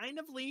them kind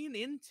of lean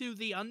into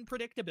the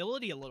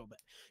unpredictability a little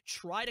bit?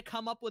 Try to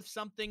come up with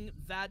something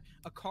that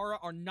AcaRa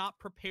are not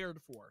prepared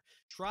for.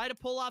 Try to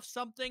pull off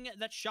something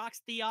that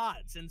shocks the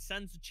odds and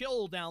sends a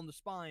chill down the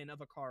spine of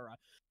AcaRa.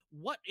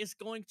 What is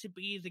going to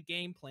be the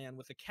game plan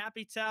with the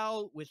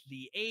Capital, with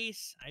the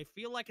Ace? I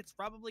feel like it's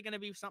probably going to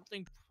be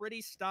something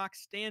pretty stock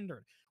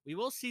standard. We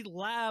will see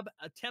Lab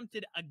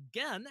attempted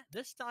again,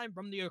 this time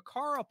from the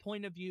AcaRa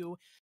point of view,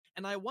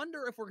 and I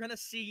wonder if we're going to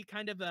see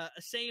kind of a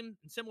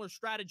similar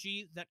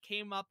strategy that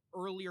came up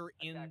earlier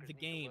in the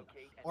game.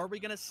 Are we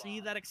going to see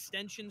that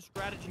extension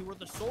strategy where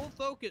the sole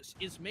focus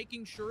is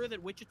making sure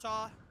that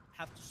Wichita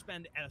have to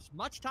spend as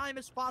much time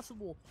as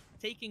possible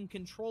taking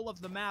control of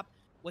the map?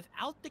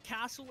 Without the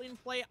castle in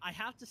play, I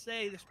have to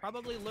say this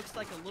probably looks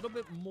like a little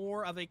bit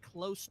more of a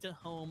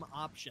close-to-home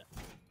option.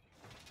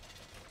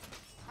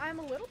 I'm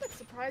a little bit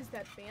surprised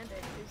that Bandit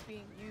is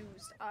being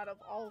used out of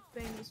all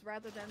things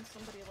rather than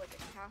somebody like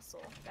a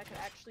castle that could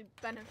actually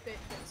benefit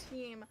the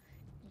team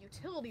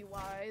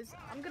utility-wise.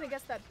 I'm gonna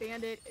guess that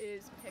Bandit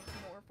is picked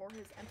more for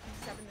his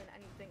MP7 than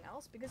anything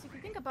else, because if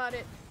you think about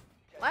it,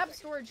 Lab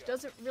Storage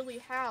doesn't really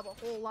have a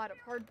whole lot of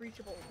hard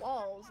breachable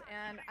walls,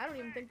 and I don't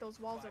even think those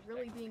walls are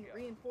really being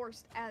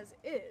reinforced as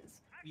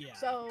is. Yeah.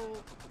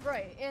 So,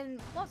 right, and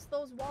plus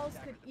those walls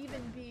could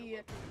even be,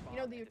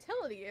 the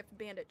utility if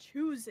Bandit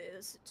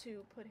chooses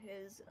to put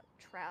his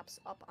traps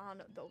up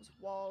on those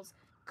walls,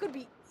 could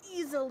be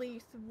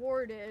easily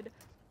thwarted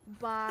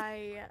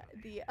by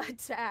the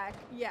attack.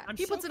 Yeah,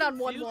 he puts it on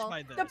one wall,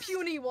 the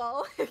puny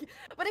wall,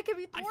 but it could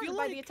be thwarted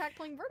by the attack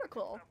playing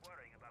vertical.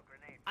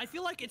 I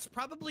feel like it's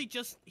probably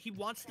just he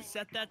wants to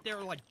set that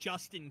there like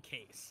just in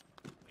case.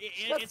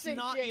 It's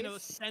not,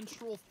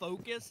 central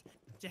focus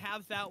to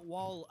have that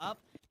wall up.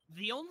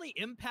 The only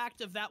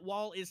impact of that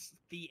wall is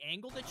the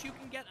angle that you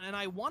can get, and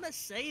I want to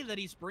say that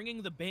he's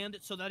bringing the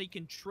Bandit so that he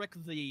can trick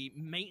the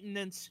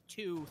maintenance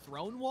to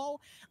throne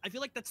wall. I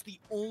feel like that's the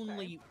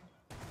only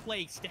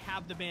place to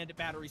have the Bandit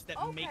batteries that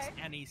makes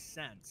any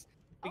sense.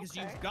 Because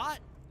you've got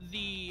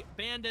the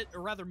Bandit,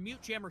 or rather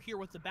Mute Jammer here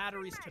with the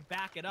batteries to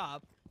back it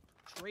up.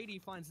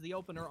 Trady finds the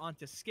opener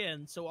onto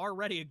Skin, so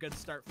already a good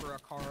start for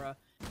AcaRa.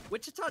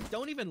 Wichita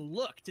don't even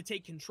look to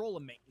take control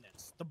of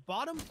maintenance. The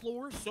bottom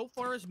floor, so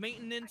far as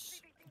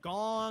maintenance,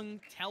 Gong,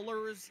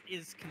 Tellers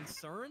is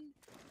concerned,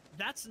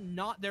 that's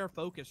not their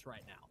focus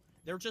right now.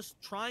 They're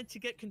just trying to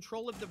get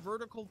control of the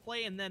vertical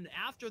play, and then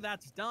after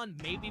that's done,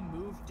 maybe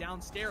move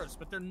downstairs.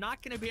 But they're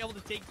not going to be able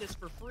to take this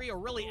for free or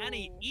really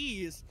any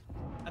ease.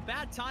 A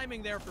bad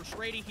timing there for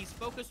Trady. He's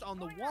focused on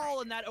the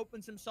wall, and that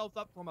opens himself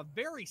up from a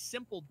very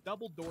simple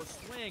double door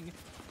swing.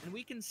 And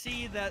we can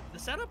see that the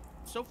setup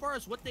so far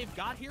as what they've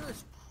got here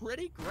is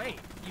pretty great.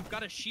 You've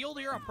got a shield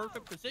here, a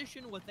perfect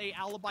position with a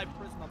alibi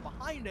prisma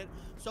behind it.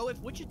 So if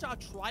Wichita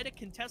try to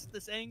contest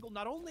this angle,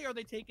 not only are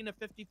they taking a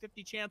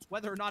 50-50 chance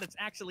whether or not it's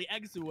actually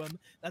Exuum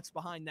that's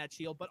behind that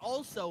shield, but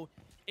also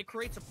it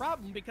creates a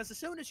problem because as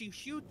soon as you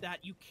shoot that,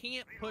 you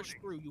can't push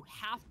through. You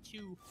have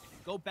to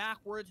go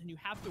backwards and you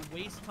have to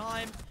waste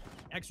time.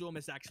 Exuum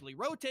is actually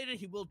rotated,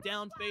 he will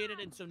down fade it,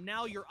 and so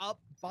now you're up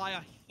by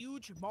a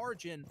huge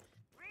margin.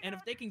 And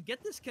if they can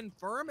get this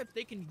confirmed, if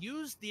they can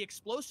use the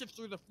explosive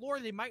through the floor,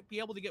 they might be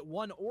able to get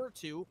one or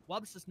two.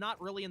 Wubs is not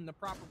really in the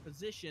proper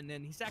position,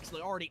 and he's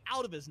actually already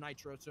out of his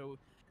nitro, so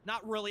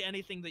not really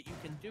anything that you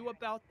can do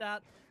about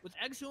that. With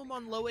Exuum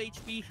on low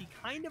HP, he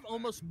kind of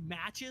almost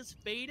matches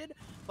Faded,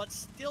 but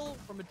still,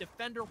 from a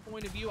defender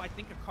point of view, I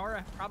think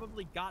AcaRa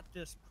probably got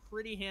this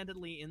pretty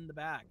handedly in the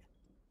bag.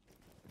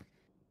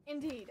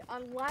 Indeed,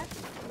 unless,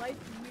 like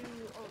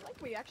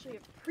we actually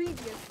have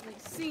previously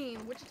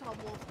seen, Wichita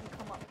Wolves can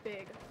come up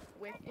big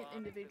with an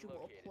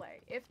individual play.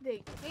 If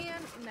they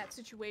can, in that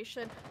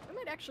situation, we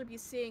might actually be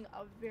seeing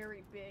a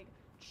very big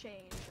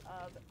change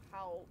of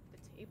how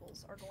the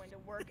tables are going to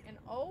work. And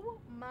oh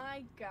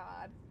my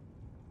god,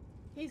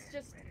 he's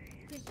just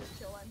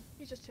chilling.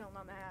 He's just chilling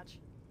on the hatch.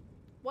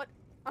 What?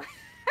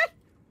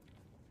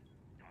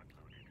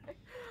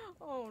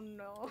 Oh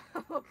no.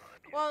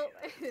 Well,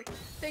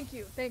 thank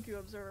you,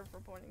 Observer, for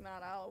pointing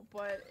that out.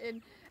 But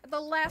in the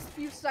last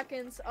few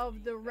seconds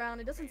of the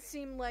round, it doesn't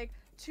seem like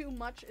too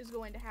much is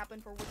going to happen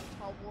for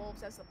Wichita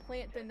Wolves, as the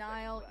plant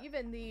denial,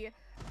 even the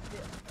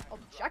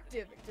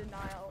objective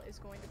denial, is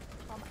going to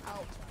come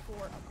out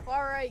for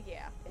AcaRa.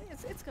 Yeah,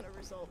 it's going to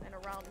result in a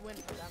round win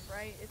for them,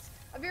 right? It's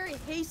a very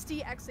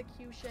hasty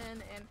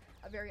execution and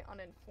a very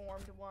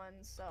uninformed one.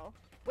 So,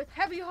 with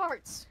heavy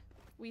hearts,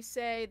 we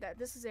say that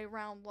this is a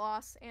round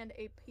loss and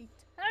a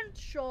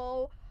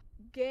potential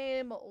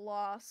game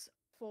loss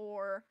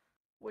for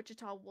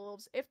Wichita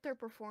Wolves if their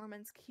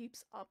performance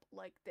keeps up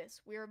like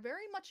this. We are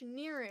very much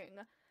nearing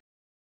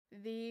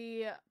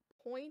the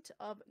point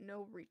of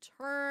no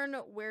return,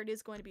 where it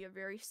is going to be a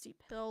very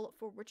steep hill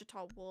for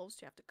Wichita Wolves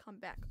to have to come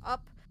back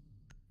up.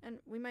 And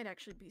we might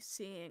actually be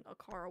seeing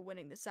AcaRa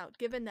winning this out,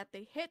 given that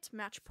they hit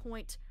match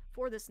point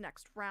for this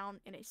next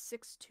round in a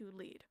 6-2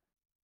 lead.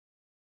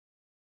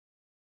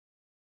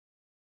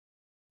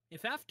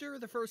 If after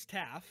the first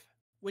half,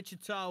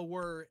 Wichita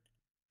were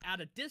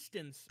at a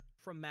distance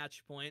from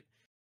match point,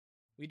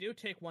 we do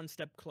take one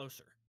step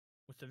closer.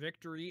 With the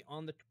victory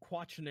on the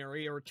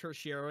quaternary or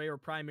tertiary or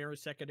primary,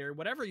 secondary,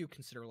 whatever you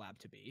consider lab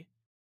to be,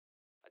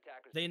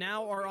 they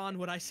now are on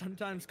what I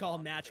sometimes call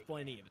match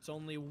point eve. It's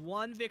only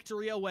one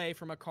victory away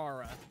from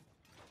AcaRa.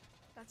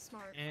 That's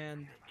smart.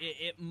 And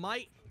it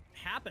might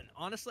happen.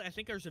 Honestly, I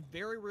think there's a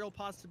very real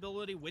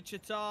possibility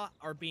Wichita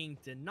are being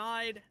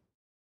denied,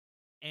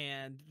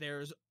 and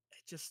there's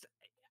just,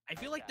 I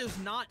feel like there's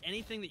not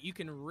anything that you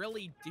can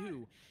really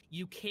do.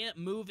 You can't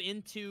move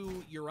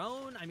into your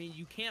own. I mean,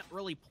 you can't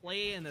really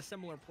play in a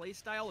similar play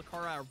style.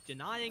 AcaRa are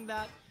denying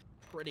that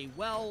pretty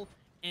well,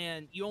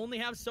 and you only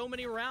have so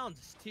many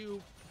rounds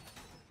to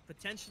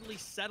potentially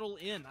settle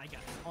in, I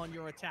guess, on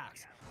your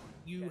attacks.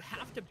 You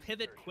have to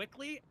pivot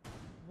quickly,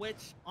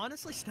 which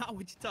honestly is not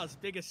Wichita's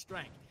biggest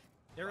strength.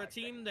 They're a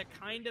team that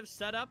kind of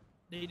set up,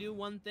 they do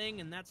one thing,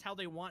 and that's how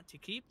they want to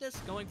keep this.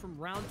 Going from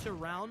round to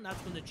round, that's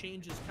when the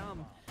changes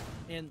come,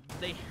 and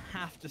they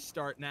have to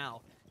start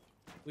now.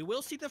 We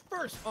will see the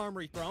first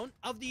Armory Throne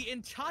of the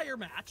entire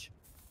match.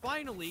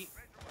 Finally,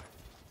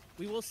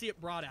 we will see it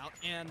brought out,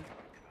 and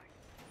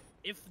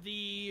if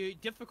the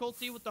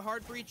difficulty with the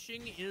hard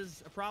breaching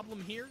is a problem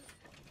here,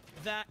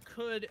 that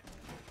could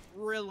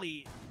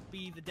really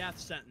be the death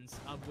sentence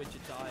of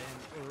Wichita,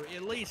 or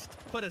at least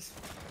put us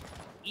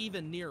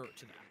even nearer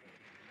to that.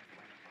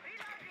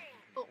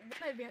 But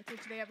one advantage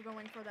they have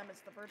going for them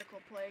is the vertical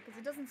play, because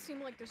it doesn't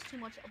seem like there's too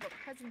much of a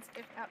presence,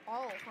 if at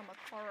all, from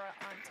AcaRa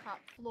on top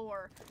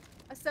floor,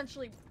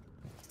 essentially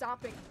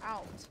stopping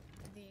out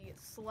the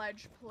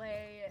sledge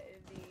play,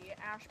 the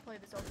Ash play,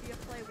 the Zofia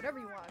play, whatever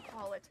you want to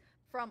call it,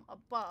 from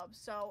above.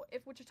 So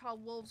if Wichita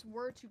Wolves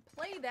were to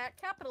play that,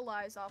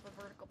 capitalize off of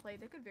vertical play,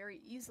 they could very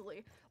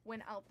easily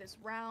win out this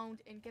round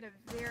and get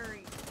a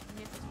very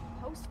nifty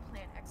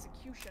post-plan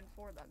execution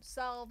for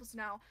themselves.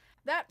 Now,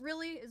 that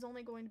really is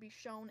only going to be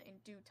shown in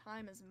due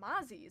time, as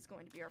Mozzie is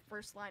going to be our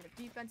first line of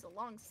defense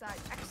alongside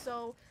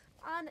Exo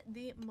on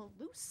the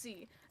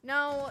Malusi.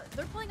 Now,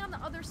 they're playing on the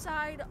other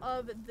side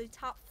of the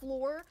top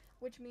floor,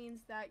 which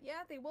means that,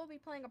 yeah, they will be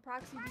playing a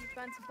proxy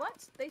defense,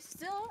 but they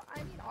still, I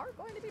mean, are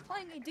going to be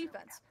playing a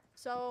defense.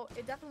 So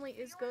it definitely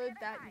is good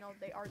that, you know,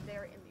 they are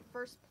there in the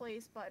first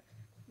place, but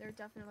they're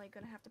definitely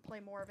going to have to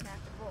play more of an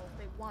active role if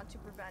they want to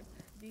prevent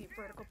the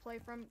vertical play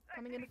from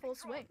coming into full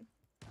swing.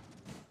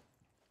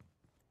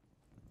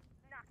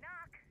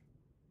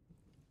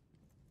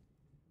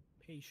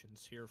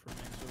 Patience here from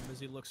Exum as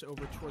he looks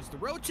over towards the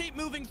rotate,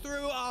 moving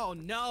through. Oh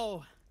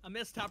no, a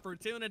missed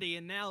opportunity,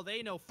 and now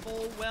they know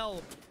full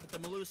well that the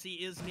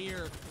Melusi is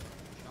near.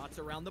 Shots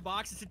around the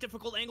box. It's a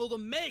difficult angle to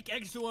make.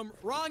 Exum,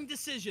 wrong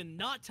decision.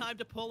 Not time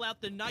to pull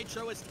out the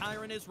Nitro as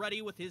Tyrant is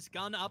ready with his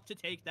gun up to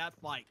take that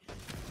fight.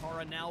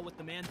 AcaRa now with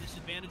the man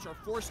disadvantage are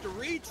forced to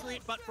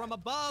retreat, but from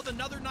above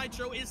another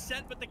Nitro is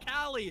sent, but the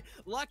Cali,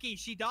 lucky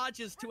she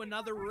dodges to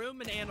another room,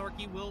 and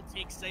Anarchy will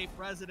take safe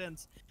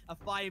residence. A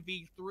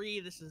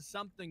 5v3, this is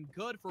something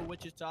good for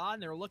Wichita,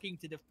 and they're looking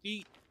to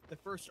defeat the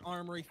first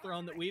armory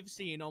throne that we've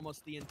seen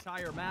almost the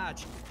entire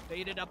match.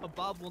 Faded up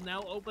above will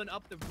now open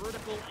up the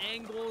vertical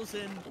angles,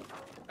 and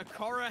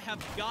AcaRa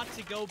have got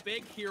to go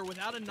big here.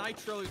 Without a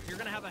Nitro, you're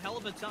going to have a hell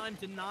of a time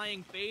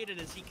denying Faded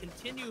as he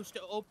continues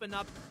to open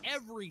up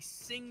every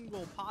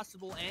single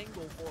possible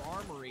angle for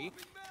armory.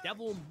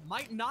 Devil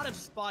might not have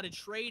spotted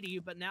Shrady,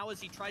 but now as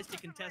he tries to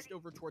contest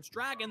over towards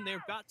Dragon,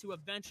 they've got to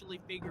eventually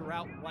figure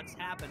out what's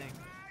happening.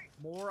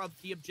 More of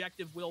the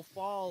objective will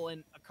fall,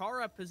 and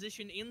AcaRa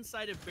positioned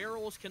inside of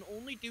barrels can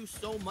only do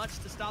so much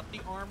to stop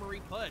the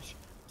armory push.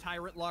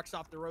 Tyrant locks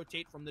off the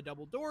rotate from the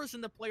double doors,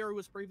 and the player who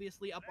was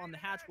previously up on the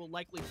hatch will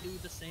likely do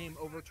the same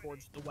over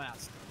towards the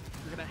west.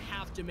 You're gonna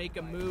have to make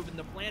a move, and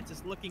the plant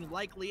is looking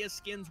likely as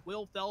Skins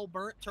will fell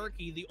Burnt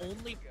Turkey, the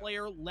only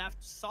player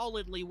left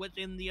solidly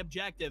within the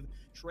objective.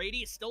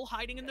 Shrady is still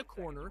hiding in the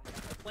corner.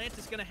 The plant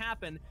is gonna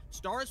happen.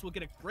 Stars will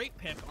get a great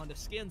pick onto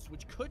Skins,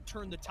 which could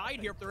turn the tide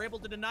here if they're able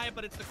to deny it,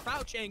 but it's the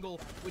crouch angle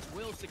which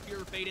will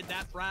secure Faded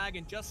that frag,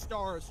 and just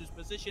Stars, whose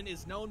position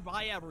is known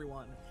by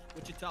everyone.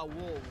 Wichita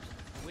Wolves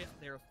with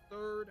their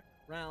third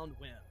round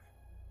win.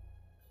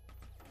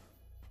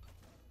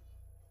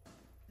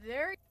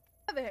 There you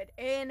have it,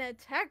 an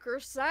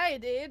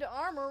attacker-sided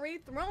armory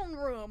throne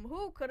room.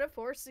 Who could have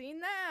foreseen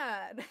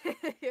that?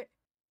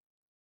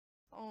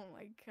 Oh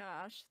my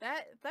gosh,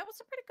 that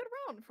was a pretty good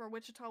round for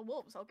Wichita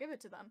Wolves, I'll give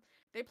it to them.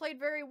 They played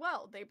very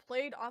well. They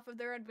played off of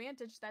their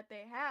advantage that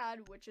they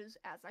had, which is,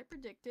 as I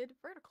predicted,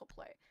 vertical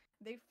play.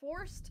 They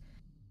forced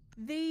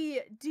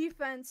the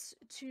defense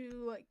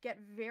to get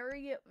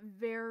very,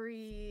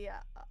 very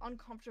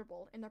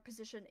uncomfortable in their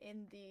position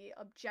in the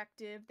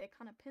objective. They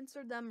kind of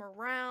pincered them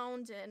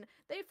around, and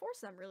they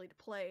forced them really to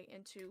play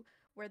into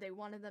where they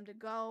wanted them to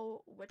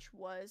go, which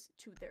was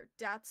to their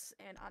deaths.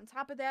 And on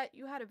top of that,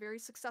 you had a very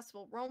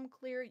successful roam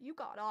clear. You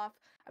got off,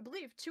 I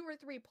believe, 2 or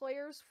 3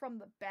 players from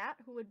the bat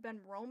who had been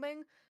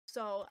roaming,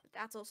 so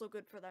that's also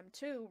good for them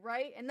too,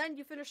 right? And then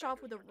you finish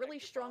off with a really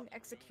strong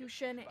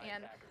execution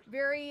and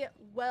very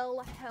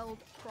well-held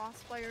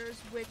crossfires,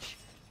 which,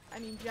 I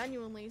mean,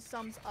 genuinely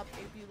sums up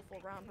a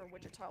beautiful round for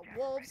Wichita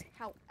Wolves.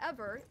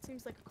 However, it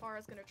seems like AcaRa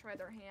is going to try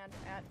their hand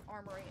at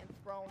Armory and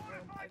Throne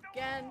Room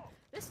again.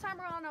 This time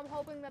around, I'm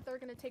hoping that they're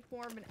going to take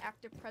more of an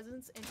active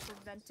presence in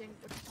preventing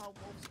Wichita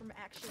Wolves from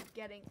actually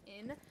getting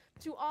in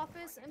to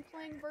office and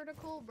playing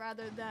vertical,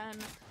 rather than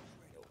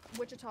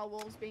Wichita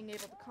Wolves being able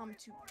to come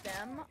to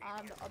them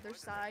on the other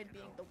side,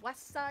 being the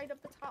west side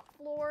of the top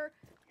floor.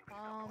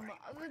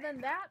 Other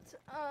than that,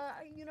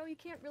 you know, you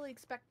can't really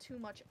expect too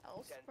much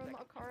else from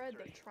AcaRa.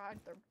 They tried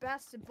their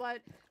best,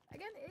 but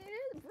again,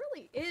 it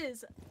really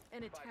is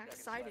an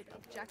attack-sided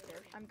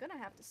objective. I'm gonna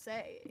have to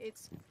say,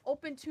 it's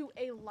open to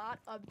a lot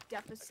of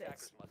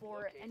deficits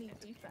for any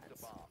defense.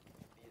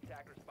 The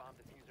attacker's bomb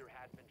diffuser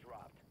has been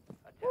dropped.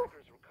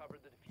 Attackers recovered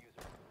the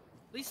diffuser.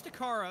 At least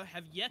AcaRa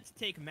have yet to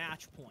take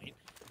match point.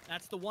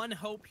 That's the one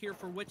hope here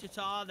for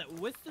Wichita, that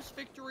with this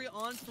victory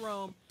on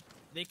Throne,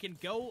 they can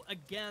go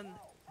again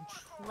and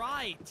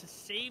try to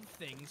save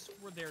things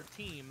for their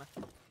team.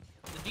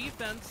 The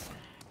defense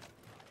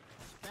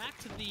is back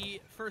to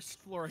the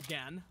first floor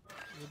again.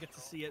 We'll get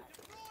to see it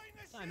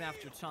time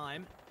after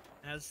time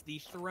as the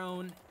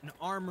Throne and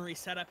Armory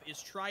setup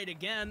is tried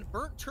again.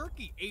 Burnt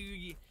Turkey,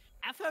 a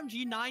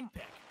FMG9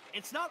 pick.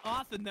 It's not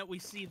often that we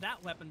see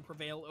that weapon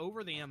prevail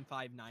over the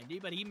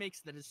M590, but he makes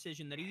the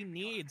decision that he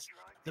needs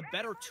the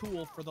better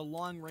tool for the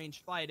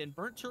long-range fight, and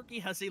Burnt Turkey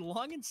has a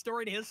long and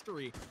storied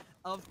history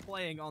of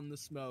playing on the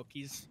smoke.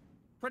 He's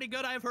pretty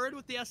good, I've heard,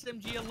 with the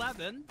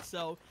SMG-11,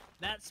 so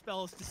that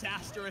spells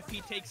disaster if he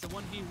takes a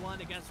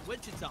 1v1 against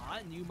Wichita,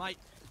 and you might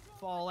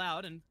fall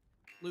out and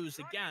lose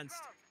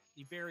against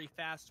the very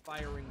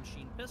fast-firing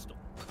machine pistol.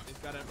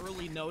 They've got an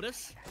early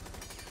notice.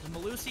 And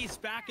Melusi's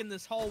back in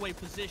this hallway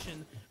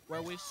position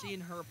where we've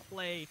seen her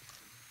play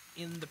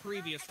in the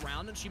previous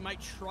round, and she might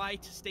try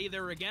to stay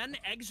there again.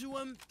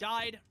 Exum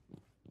died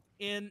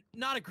in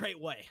not a great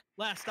way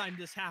last time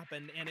this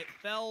happened, and it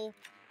fell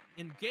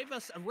and gave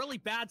us a really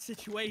bad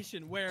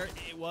situation where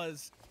it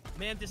was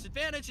man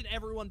disadvantage and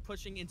everyone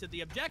pushing into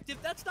the objective.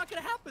 That's not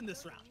going to happen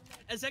this round,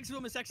 as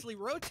Exum is actually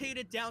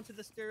rotated down to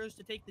the stairs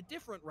to take the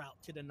different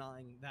route to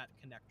denying that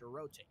connector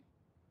rotate.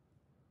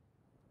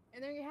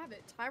 And there you have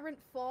it. Tyrant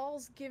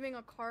falls, giving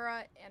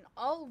AcaRa an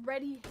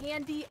already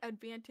handy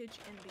advantage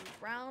in the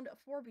round.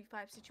 A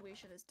 4v5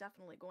 situation is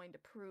definitely going to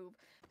prove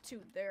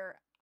to their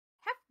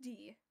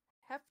hefty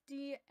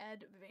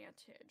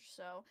advantage.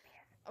 So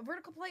a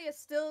vertical play is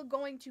still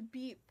going to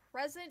be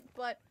present,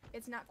 but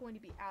it's not going to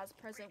be as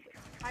present with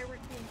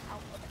Tyrant being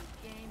out of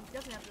the game. He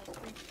doesn't have those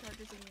breach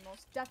charges, and he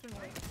most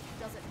definitely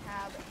doesn't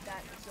have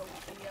that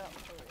Zofia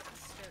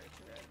blaster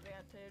to her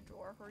advantage,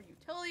 or her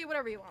utility,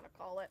 whatever you want to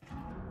call it.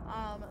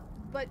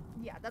 But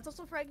yeah, that's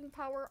also fragging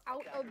power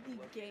out of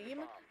the game,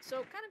 so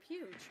kind of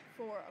huge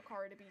for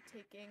AcaRa to be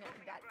taking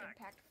that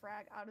impact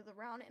frag out of the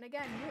round. And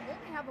again, you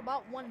only have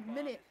about 1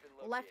 minute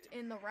left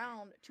in the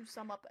round to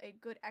sum up a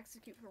good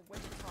execute for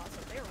Wichita,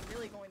 so they're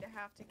really going to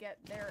have to get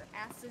their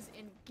asses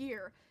in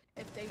gear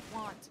if they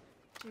want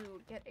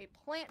to get a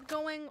plant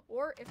going,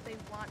 or if they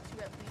want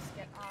to at least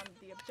get on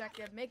the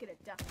objective, make it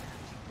a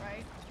deathmatch,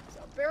 right?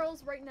 So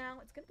barrels right now,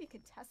 it's going to be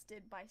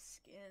contested by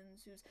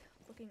Skins, who's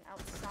looking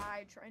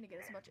outside, trying to get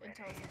as much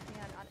intel as he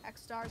can on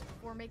X-Stars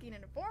before making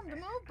an informed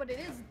move, but it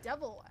is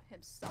Devil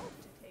himself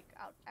to take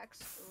out X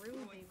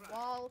through the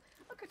wall.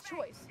 A good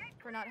choice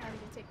for not having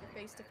to take the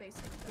face-to-face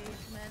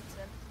engagement,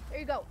 and there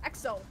you go,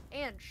 Exo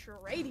and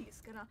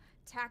Shrady's gonna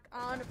tack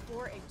on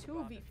for a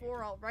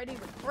 2v4 already,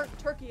 with Burnt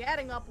Turkey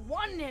adding up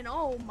 1, and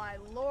oh my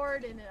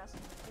lord, in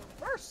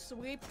a reverse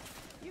sweep,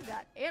 you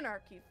got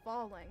Anarchy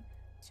falling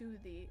to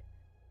the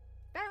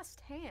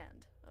fast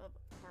hand of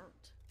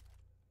Burnt.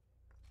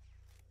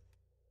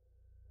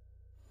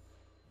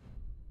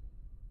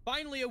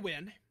 Finally a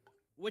win.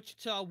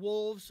 Wichita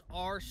Wolves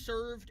are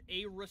served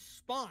a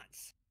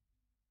response.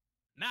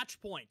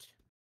 Match point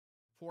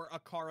for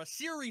AcaRa,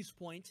 series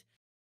point,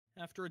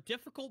 after a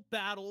difficult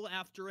battle,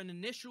 after an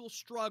initial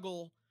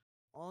struggle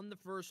on the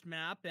first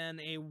map,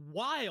 and a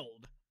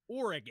wild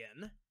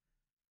Oregon.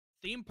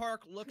 Theme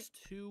Park looks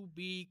to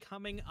be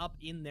coming up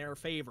in their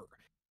favor.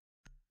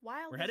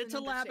 Wild. We're headed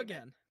to lab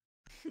again.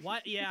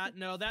 What? Yeah,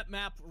 no, that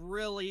map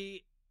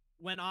really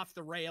went off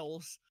the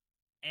rails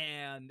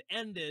and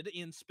ended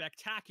in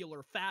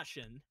spectacular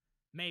fashion.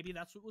 Maybe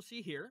that's what we'll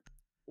see here.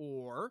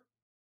 Or,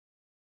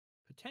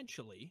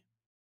 potentially,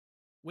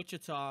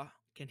 Wichita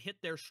can hit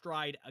their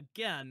stride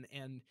again,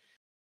 and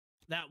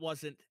that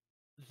wasn't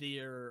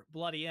their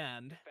bloody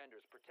end.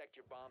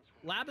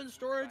 Lab and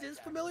storage is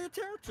familiar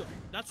territory.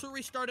 That's where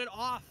we started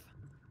off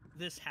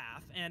this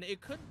half, and it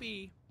could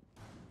be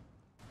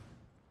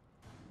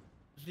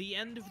the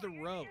end of the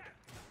road.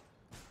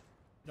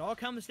 It all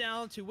comes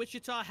down to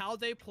Wichita, how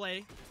they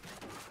play,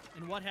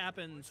 and what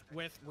happens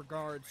with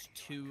regards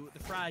to the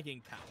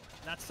fragging power.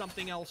 That's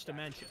something else to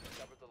mention.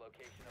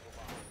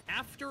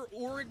 After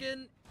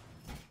Oregon,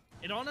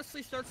 it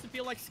honestly starts to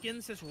feel like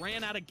Skins has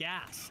ran out of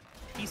gas.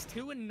 He's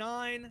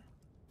 2-9.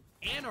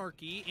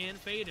 Anarchy and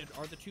Faded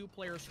are the two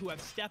players who have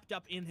stepped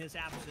up in his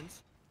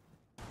absence.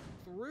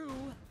 Through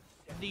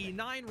the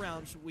 9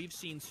 rounds we've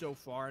seen so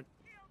far,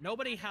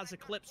 nobody has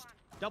eclipsed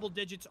double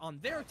digits on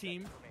their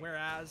team,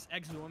 whereas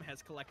Exuum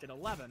has collected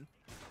 11.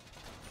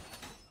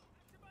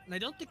 And I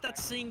don't think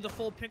that's seeing the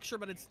full picture,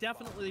 but it's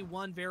definitely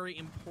one very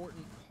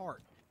important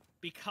part.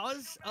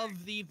 Because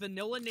of the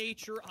vanilla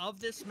nature of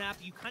this map,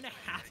 you kind of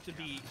have to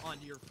be on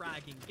your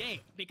fragging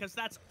game, because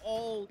that's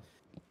all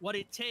what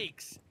it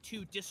takes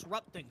to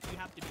disrupt things. You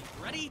have to be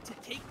ready to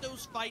take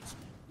those fights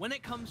when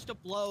it comes to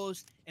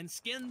blows, and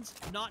Skins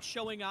not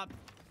showing up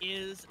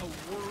is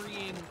a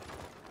worrying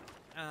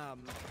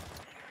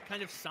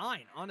kind of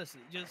sign,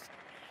 honestly. Just,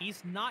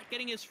 he's not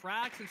getting his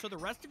frags, and so the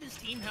rest of his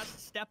team has to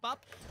step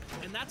up,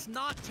 and that's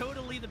not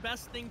totally the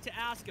best thing to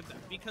ask of them,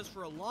 because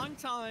for a long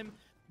time,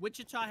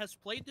 Wichita has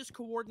played this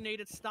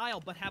coordinated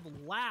style, but have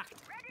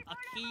lacked a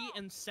key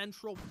and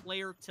central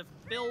player to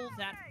fill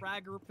that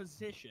fragger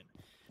position.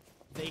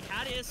 They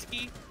had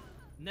Iski,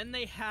 and then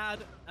they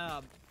had,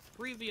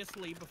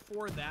 previously,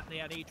 before that, they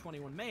had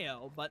A21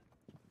 Mayo, but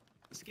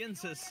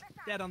Skins is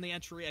dead on the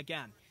entry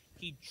again.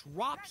 He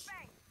drops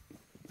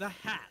the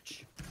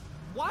hatch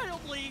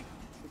wildly,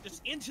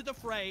 just into the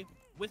fray,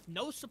 with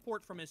no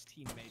support from his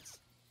teammates.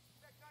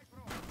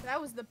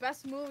 That was the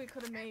best move he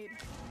could have made.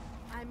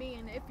 I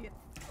mean, if you...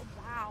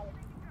 Wow.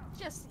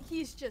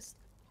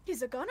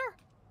 He's a gunner.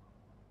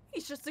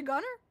 He's just a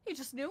gunner. He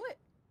just knew it.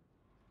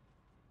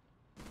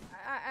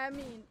 I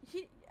mean,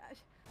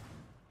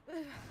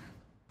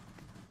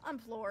 I'm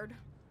floored.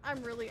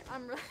 I'm really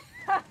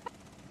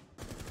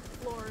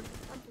floored.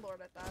 I'm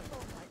floored at that.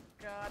 Oh my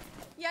god.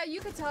 Yeah,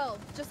 you could tell.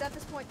 Just at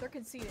this point, they're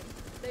conceding.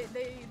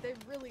 They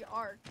really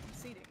are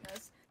conceding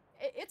this.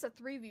 It's a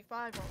 3v5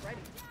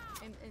 already,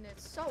 and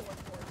it's so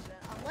unfortunate.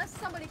 Unless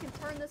somebody can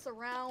turn this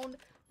around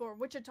for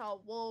Wichita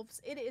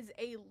Wolves, it is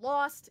a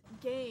lost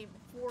game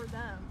for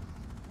them.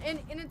 And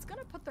it's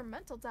gonna put their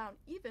mental down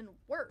even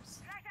worse.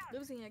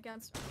 Losing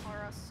against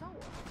AcaRa, so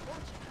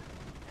unfortunate.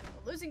 And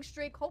a losing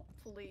streak,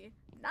 hopefully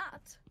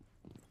not.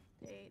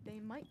 They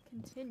might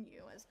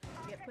continue as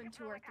we get put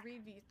into our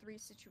 3v3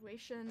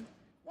 situation.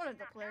 One of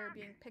the players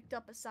being picked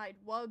up beside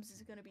Wubs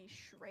is gonna be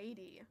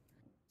Shrady.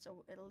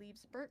 So it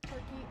leaves Burnt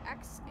Turkey,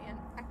 X, and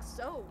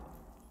XO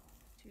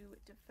to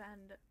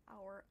defend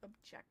our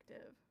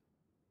objective.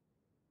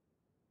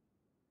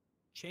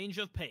 Change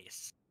of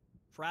pace.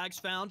 Frags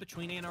found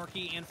between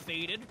Anarchy and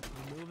Faded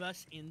will move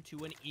us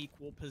into an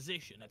equal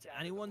position. It's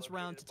anyone's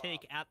round to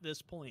take at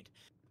this point.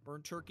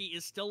 Burnt Turkey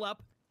is still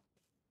up.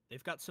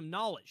 They've got some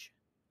knowledge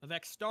of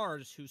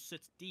X-Stars, who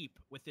sits deep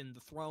within the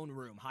throne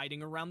room,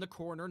 hiding around the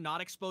corner, not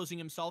exposing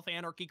himself.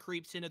 Anarchy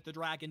creeps in at the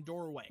dragon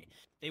doorway.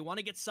 They want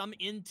to get some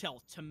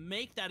intel to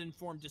make that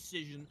informed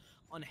decision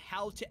on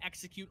how to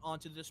execute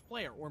onto this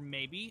player, or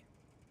maybe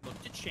look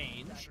to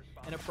change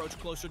and approach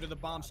closer to the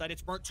bomb site.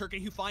 It's Burnt Turkey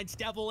who finds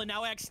Devil, and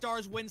now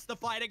X-Stars wins the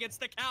fight against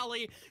the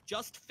Cali.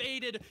 Just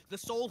Faded, the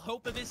sole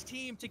hope of his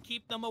team to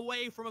keep them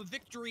away from a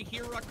victory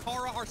here.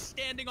 AcaRa are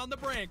standing on the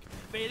brink.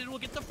 Faded will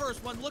get the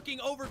first one, looking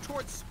over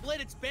towards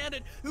Split. It's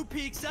Bandit who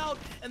peeks out,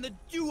 and the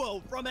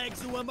duo from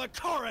Exum,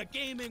 AcaRa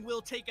Gaming,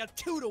 will take a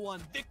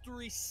 2-1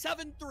 victory,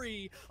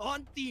 7-3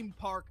 on Theme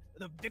Park.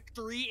 The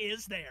victory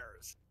is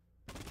theirs.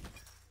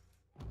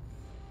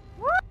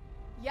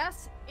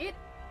 Yes, it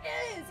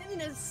is!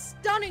 In a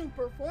stunning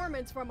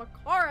performance from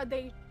AcaRa,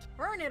 they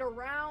turn it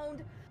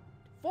around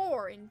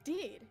for,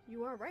 indeed,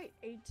 you are right,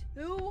 a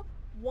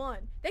 2-1.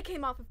 They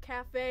came off of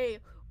Cafe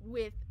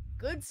with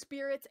good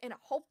spirits and a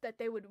hope that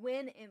they would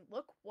win, and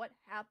look what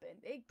happened.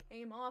 They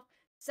came off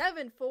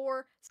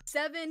 7-4,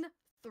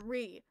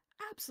 7-3.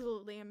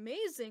 Absolutely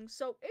amazing.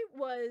 So it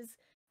was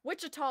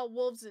Wichita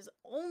Wolves'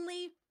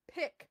 only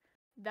pick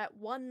that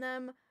won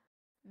them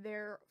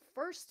their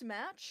first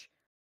match.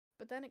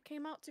 But then it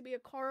came out to be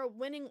AcaRa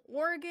winning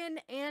Oregon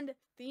and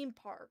Theme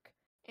Park,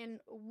 in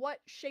what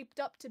shaped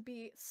up to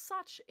be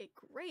such a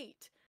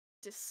great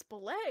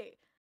display.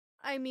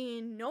 I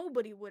mean,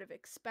 nobody would have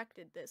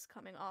expected this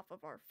coming off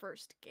of our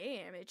first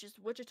game. It just,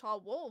 Wichita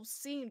Wolves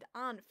seemed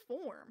on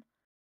form.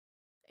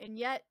 And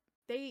yet,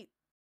 they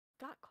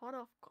got caught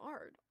off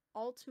guard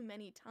all too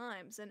many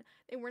times, and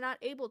they were not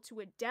able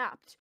to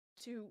adapt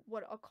to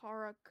what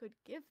AcaRa could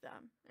give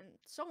them. And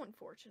so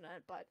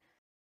unfortunate, but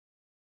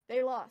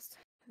they lost.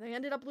 They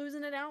ended up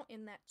losing it out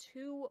in that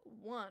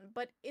 2-1,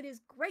 but it is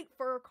great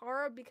for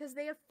AcaRa because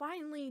they have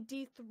finally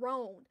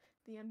dethroned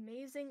the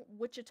amazing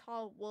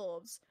Wichita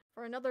Wolves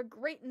for another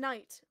great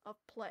night of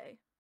play.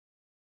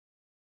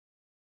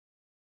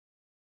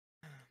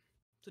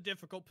 It's a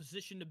difficult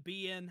position to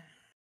be in.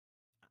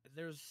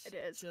 It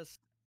is. Just,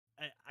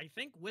 I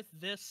think with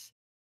this,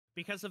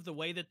 because of the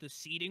way that the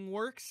seeding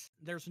works,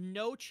 there's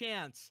no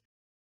chance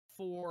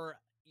for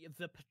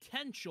the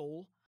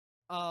potential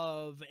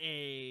of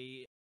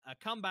a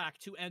comeback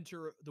to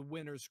enter the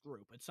winners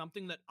group. It's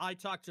something that I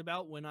talked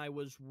about when I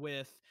was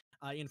with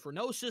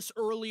Infernosis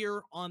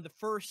earlier on the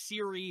first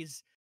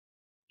series.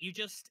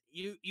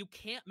 You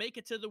can't make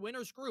it to the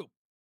winners group.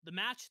 The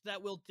match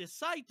that will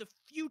decide the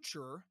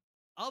future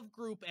of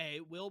Group A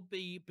will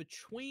be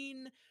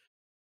between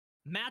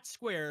Matt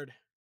Squared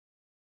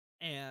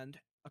and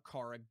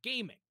AcaRa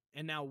Gaming.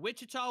 And now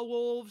Wichita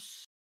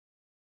Wolves,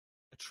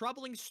 a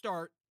troubling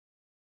start,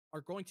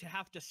 are going to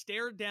have to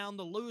stare down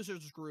the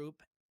losers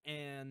group,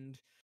 and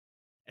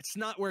it's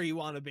not where you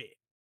want to be.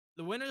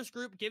 The winners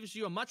group gives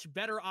you a much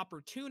better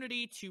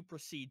opportunity to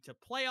proceed to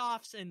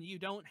playoffs, and you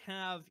don't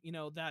have,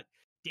 that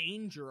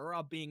danger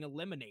of being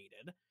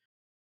eliminated.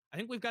 I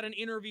think we've got an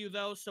interview,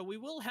 though, so we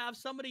will have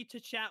somebody to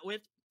chat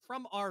with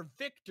from our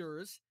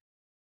victors.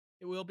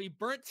 It will be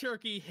Burnt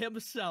Turkey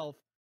himself,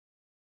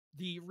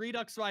 the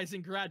Redux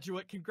Rising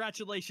graduate.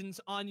 Congratulations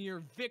on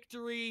your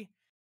victory.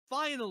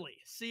 Finally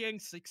seeing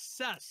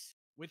success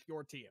with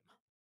your team.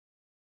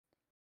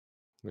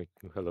 Wait,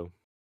 hello.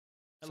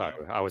 Sorry,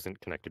 I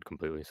wasn't connected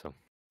completely, so.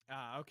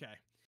 Okay.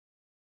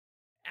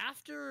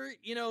 After,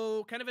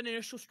 kind of an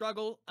initial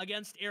struggle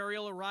against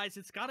Aerial Arise,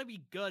 it's got to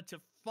be good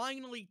to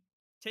finally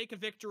take a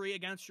victory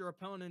against your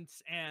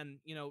opponents and,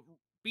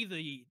 be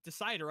the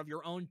decider of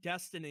your own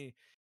destiny.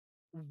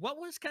 What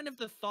was kind of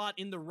the thought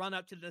in the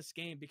run-up to this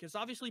game? Because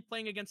obviously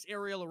playing against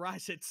Aerial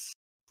Arise, it's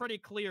pretty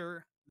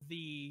clear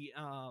the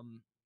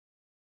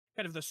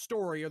kind of the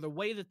story or the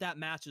way that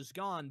match has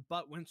gone.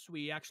 But once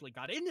we actually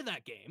got into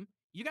that game,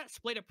 you got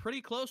split it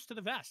pretty close to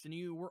the vest, and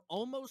you were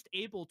almost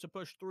able to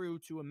push through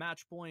to a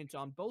match point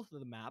on both of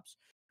the maps,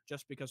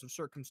 just because of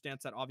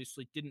circumstance that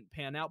obviously didn't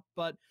pan out.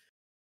 But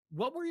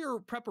what were your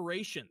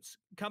preparations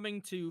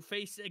coming to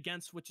face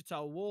against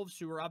Wichita Wolves,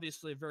 who are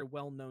obviously a very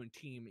well-known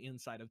team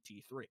inside of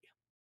T3?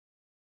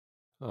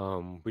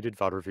 We did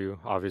VOD review,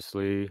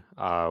 obviously.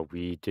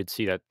 We did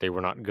see that they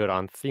were not good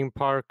on Theme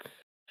Park,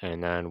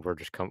 and then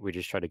we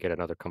just tried to get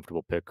another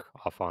comfortable pick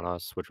off on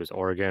us, which was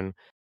Oregon.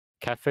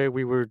 Cafe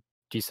we were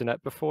decent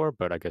at before,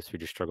 but I guess we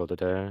just struggled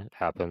today. It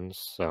happens,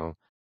 so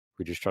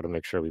we just tried to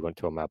make sure we went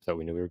to a map that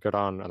we knew we were good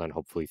on, and then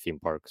hopefully Theme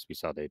Parks, we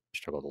saw they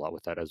struggled a lot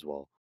with that as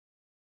well.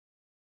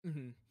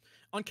 Mm-hmm.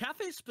 On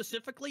Cafe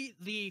specifically,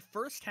 the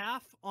first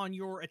half on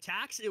your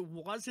attacks, it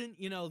wasn't,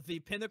 the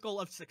pinnacle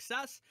of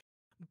success.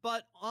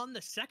 But on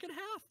the second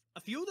half, a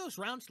few of those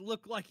rounds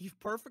look like you've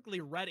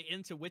perfectly read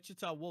into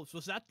Wichita Wolves.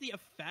 Was that the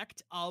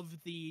effect of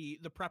the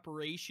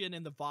preparation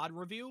and the VOD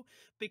review?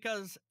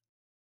 Because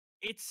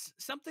it's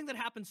something that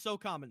happens so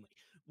commonly.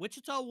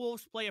 Wichita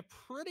Wolves play a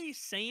pretty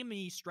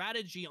samey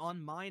strategy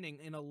on mining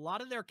in a lot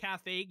of their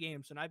cafe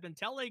games, and I've been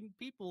telling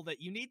people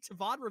that you need to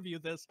VOD review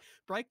this,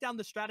 break down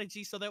the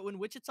strategy so that when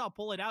Wichita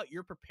pull it out,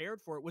 you're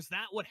prepared for it. Was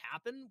that what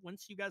happened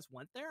once you guys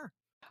went there?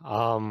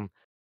 Um,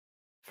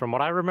 from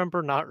what I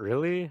remember, not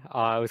really.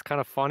 It was kind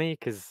of funny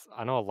because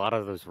I know a lot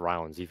of those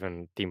rounds,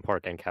 even theme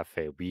park and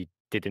cafe, we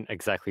didn't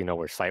exactly know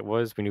where site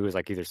was. We knew it was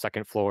like either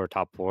second floor or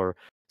top floor,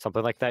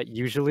 something like that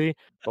usually,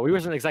 but we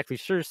wasn't exactly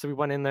sure. So we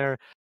went in there.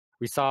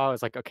 We saw it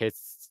was like, okay,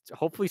 it's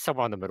hopefully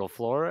somewhere on the middle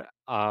floor.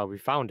 We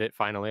found it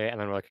finally, and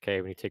then we're like, okay,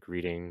 we need to take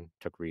reading.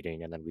 Took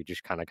reading, and then we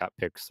just kind of got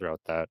picks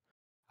throughout that,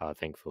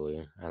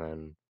 thankfully. And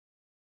then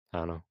I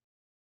don't know.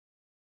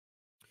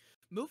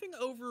 Moving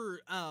over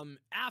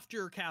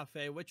after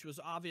Cafe, which was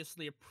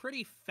obviously a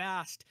pretty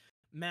fast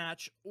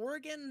match,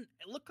 Oregon,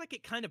 it looked like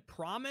it kind of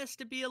promised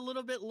to be a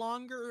little bit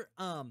longer.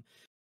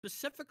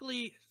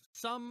 Specifically,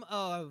 some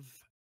of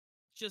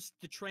just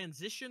the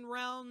transition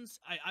rounds.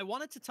 I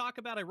wanted to talk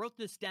about, I wrote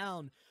this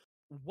down,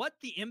 what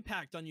the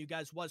impact on you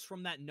guys was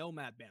from that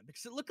Nomad ban,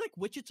 because it looked like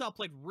Wichita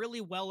played really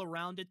well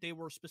around it. They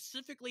were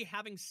specifically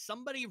having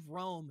somebody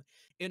roam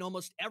in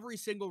almost every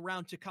single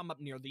round to come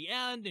up near the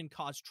end and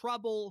cause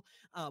trouble,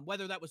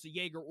 whether that was a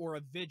Jaeger or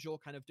a Vigil,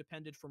 kind of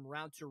depended from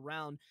round to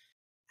round.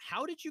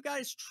 How did you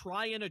guys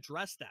try and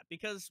address that?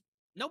 Because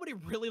nobody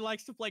really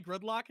likes to play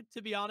Gridlock,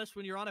 to be honest,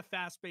 when you're on a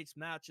fast-paced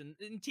match. And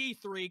in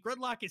T3,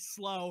 Gridlock is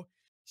slow.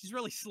 She's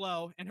really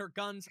slow, and her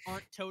guns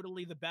aren't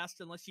totally the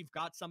best unless you've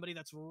got somebody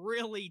that's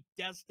really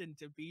destined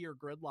to be your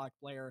Gridlock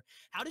player.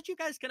 How did you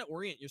guys kind of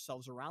orient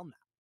yourselves around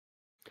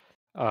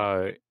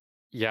Uh,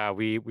 yeah,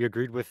 we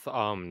agreed with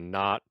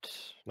not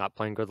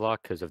playing Good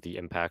Luck because of the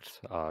impact.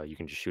 You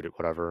can just shoot it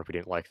whatever. We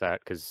didn't like that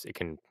because it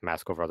can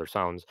mask over other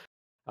sounds.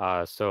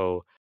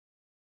 So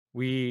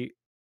we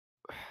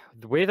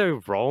the way they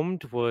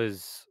roamed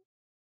was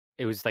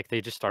it was like they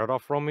just started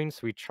off roaming. So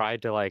we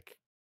tried to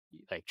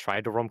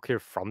tried to roam clear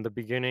from the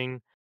beginning,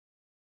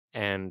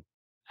 and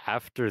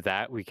after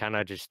that, we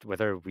kinda just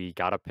whether we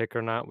got a pick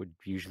or not, would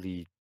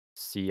usually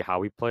see how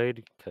we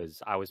played.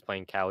 Because I was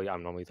playing Cali,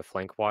 I'm normally the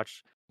flank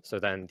watch. So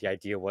then the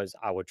idea was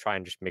I would try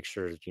and just make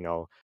sure,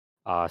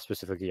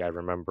 specifically I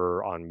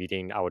remember on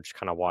meeting, I would just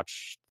kinda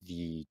watch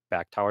the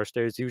back tower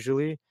stairs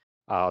usually.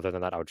 Other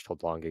than that, I would just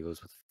hold long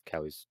giggles with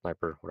Cali's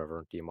sniper,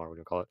 whatever, DMR, we're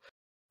gonna call it.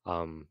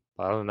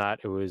 But other than that,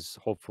 it was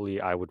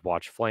hopefully I would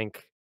watch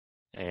flank,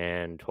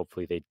 and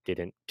hopefully they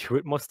didn't do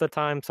it most of the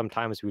time.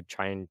 Sometimes we would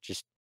try and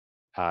just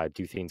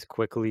do things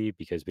quickly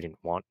because we didn't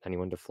want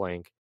anyone to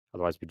flank.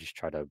 Otherwise, we just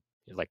try to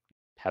like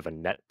have a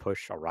net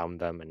push around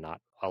them and not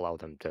allow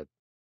them to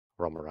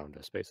roam around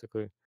us,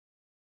 basically.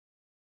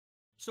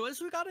 So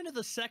as we got into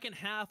the second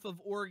half of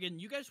Oregon,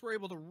 you guys were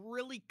able to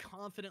really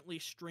confidently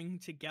string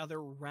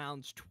together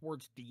rounds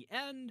towards the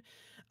end.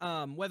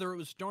 Whether it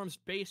was Dorm's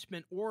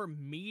basement or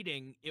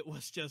meeting, it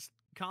was just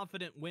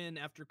confident win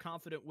after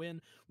confident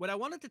win. What I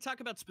wanted to talk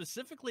about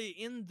specifically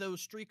in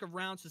those streak of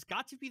rounds has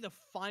got to be the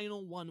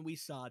final one we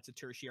saw. It's a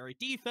tertiary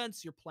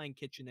defense. You're playing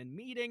kitchen and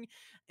meeting,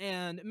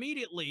 and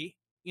immediately,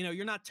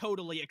 you're not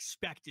totally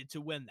expected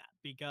to win that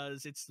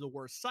because it's the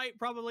worst site,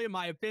 probably, in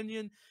my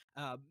opinion.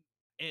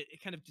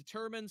 It kind of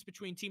determines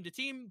between team to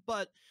team,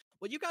 but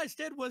what you guys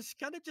did was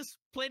kind of just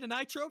played a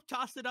nitro,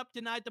 tossed it up,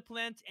 denied the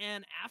plant,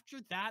 and after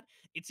that,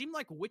 it seemed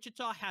like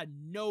Wichita had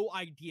no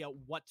idea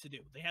what to do.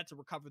 They had to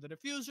recover the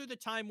diffuser, the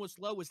time was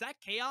low. Was that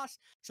chaos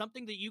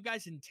something that you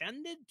guys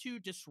intended to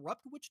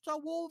disrupt Wichita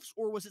Wolves,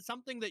 or was it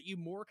something that you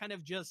more kind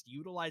of just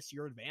utilized to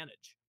your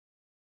advantage?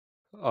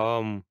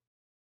 Um,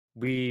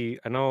 I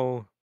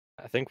know,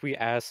 I think we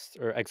asked,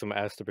 or Exum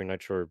asked to bring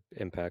Nitro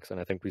impacts, and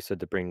I think we said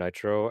to bring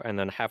Nitro, and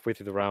then halfway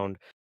through the round,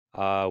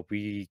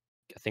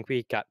 I think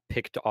we got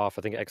picked off.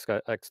 I think X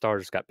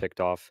Stars got picked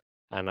off,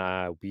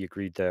 and we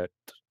agreed that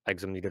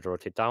Exum needed to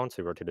rotate down,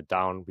 so we rotated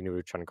down. We knew we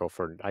were trying to go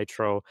for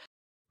Nitro.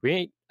 We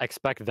didn't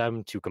expect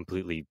them to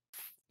completely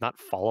not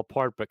fall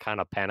apart, but kind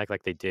of panic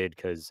like they did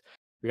because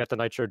we got the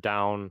Nitro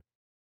down.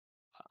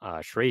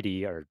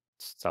 Shrady, our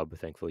sub,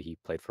 thankfully he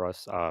played for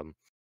us.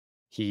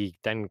 He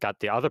then got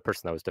the other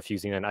person that was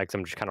defusing, and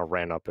Exum just kind of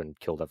ran up and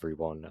killed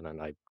everyone, and then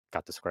I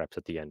got the scraps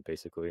at the end,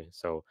 basically.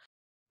 So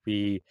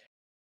we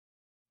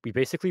we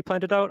basically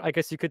planned it out, I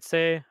guess you could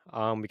say.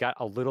 We got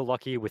a little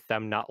lucky with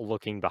them not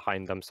looking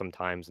behind them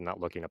sometimes and not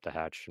looking up the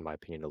hatch, in my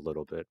opinion, a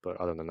little bit. But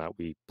other than that,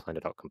 we planned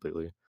it out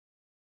completely.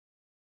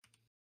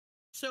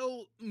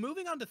 So,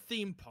 moving on to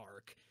theme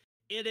park,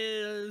 it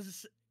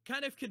is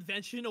kind of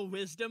conventional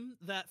wisdom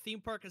that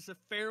theme park is a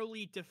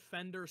fairly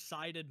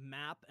defender-sided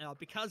map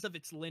because of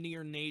its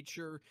linear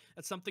nature.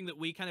 That's something that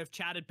we kind of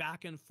chatted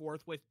back and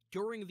forth with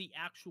during the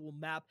actual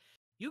map.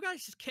 You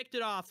guys just kicked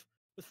it off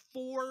with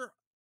 4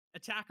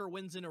 attacker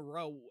wins in a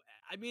row.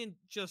 I mean,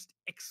 just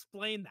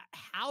explain that.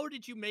 How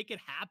did you make it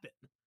happen?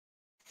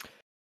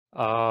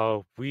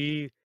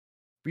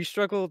 We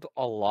struggled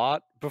a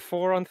lot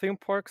before on theme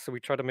parks, so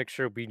we tried to make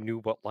sure we knew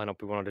what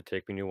lineup we wanted to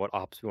take. We knew what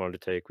ops we wanted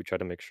to take. We tried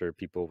to make sure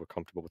people were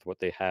comfortable with what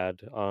they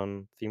had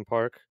on theme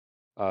park.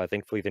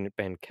 Thankfully, they didn't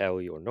ban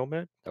Cali or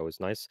Nomad. That was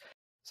nice,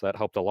 so that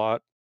helped a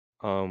lot.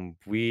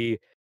 We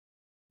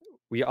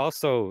we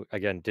also,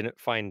 again, didn't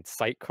find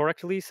sight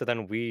correctly, so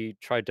then we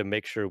tried to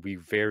make sure we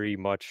very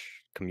much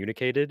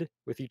communicated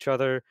with each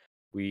other.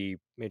 We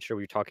made sure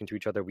we were talking to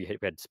each other. We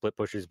had split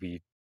pushes.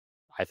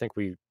 I think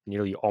we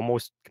nearly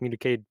almost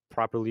communicated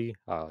properly,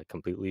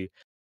 completely.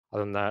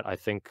 Other than that, I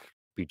think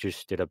we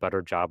just did a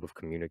better job of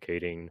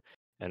communicating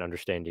and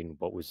understanding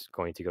what was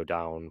going to go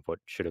down, what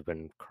should have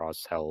been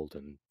cross-held,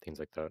 and things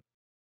like that.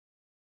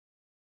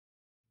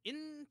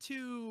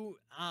 Into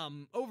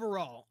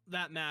overall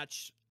that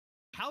match,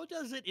 how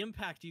does it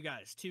impact you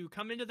guys to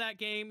come into that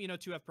game,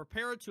 to have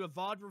prepared, to have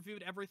VOD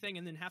reviewed everything,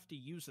 and then have to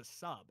use a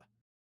sub?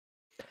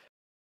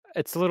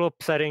 It's a little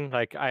upsetting.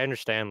 Like, I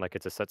understand, like,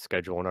 it's a set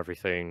schedule and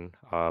everything,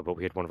 but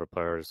we had one of our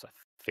players, I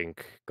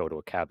think, go to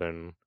a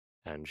cabin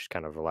and just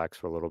kind of relax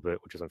for a little bit,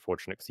 which is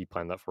unfortunate because he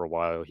planned that for a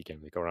while. He can't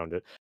really go around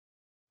it.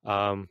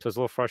 So it's a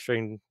little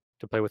frustrating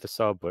to play with a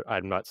sub, but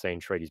I'm not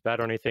saying Trady's bad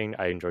or anything.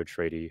 I enjoyed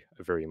Trady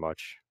very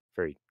much.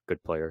 Very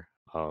good player.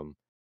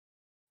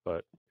 But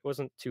it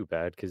wasn't too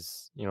bad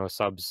because,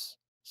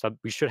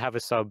 we should have a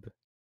sub.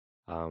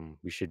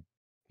 We should,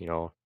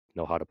 know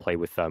how to play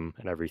with them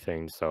and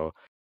everything. So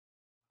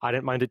I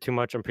didn't mind it too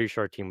much. I'm pretty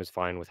sure our team was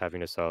fine with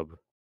having a sub.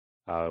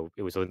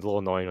 It was a little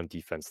annoying on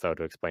defense though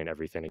to explain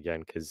everything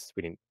again because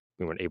we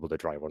weren't able to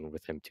drive one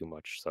with him too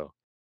much. So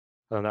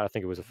other than that, I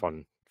think it was a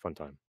fun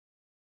time.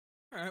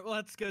 All right, well,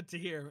 that's good to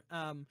hear.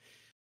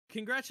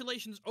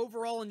 Congratulations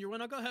overall on your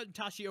win. I'll go ahead and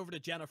toss you over to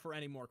Jenna for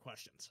any more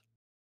questions.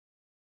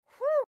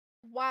 Whew.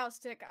 Wow,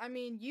 Stick. I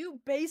mean, you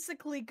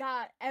basically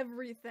got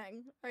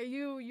everything.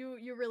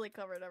 You really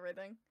covered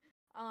everything.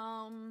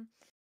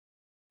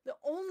 The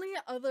only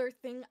other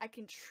thing I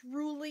can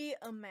truly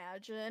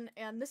imagine,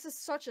 and this is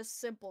such a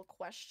simple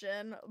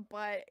question,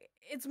 but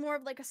it's more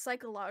of like a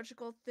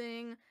psychological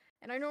thing,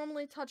 and I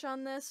normally touch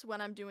on this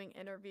when I'm doing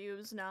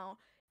interviews. Now,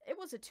 it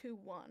was a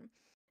 2-1.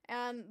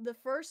 And the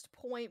first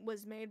point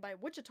was made by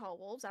Wichita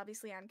Wolves,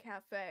 obviously on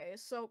Cafe.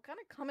 So, kind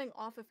of coming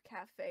off of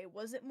Cafe,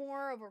 was it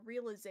more of a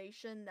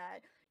realization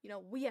that,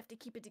 we have to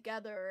keep it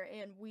together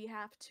and we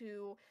have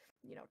to,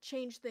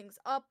 change things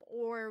up?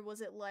 Or was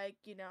it like,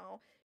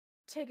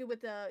 take it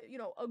with a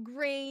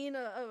grain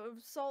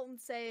of salt and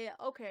say,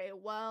 okay,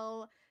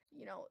 well,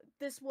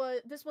 this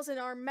wasn't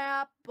our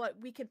map, but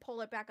we can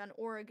pull it back on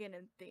Oregon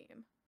and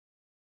theme.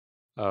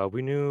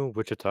 We knew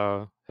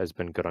Wichita has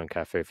been good on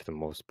Cafe for the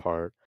most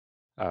part.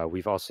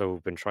 We've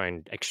also been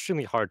trying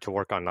extremely hard to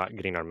work on not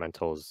getting our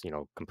mentals,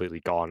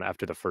 completely gone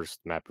after the first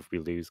map if we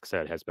lose, because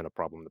that has been a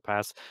problem in the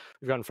past.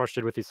 We've gotten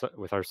frustrated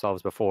with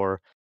ourselves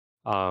before.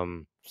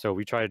 So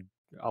we tried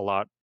a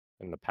lot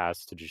in the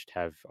past to just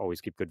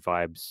always keep good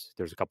vibes.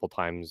 There's a couple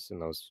times in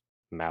those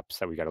maps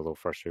that we got a little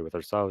frustrated with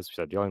ourselves. We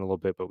started yelling a little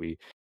bit, but we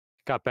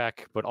got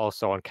back. But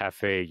also on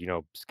Cafe,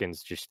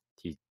 Skins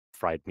he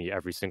fried me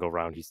every single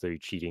round. He's literally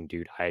cheating,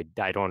 dude. I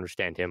don't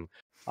understand him.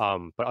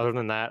 But other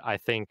than that, I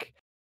think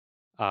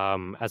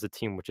as a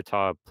team,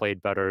 Wichita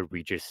played better.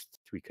 We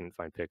couldn't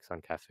find picks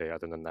on Cafe.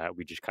 Other than that,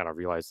 we just kind of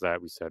realized that.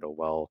 We said, oh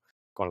well,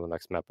 going to the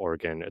next map,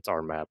 Oregon. It's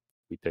our map.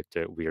 We picked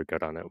it. We are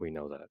good on it. We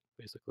know that,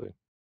 basically.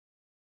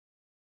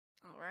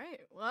 All right.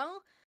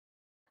 Well,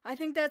 I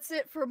think that's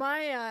it for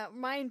my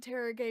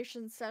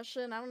interrogation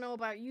session. I don't know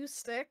about you,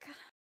 Stick,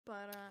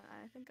 but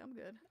I think I'm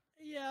good.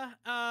 Yeah,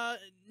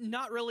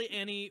 not really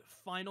any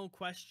final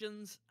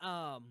questions.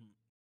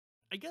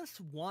 I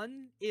guess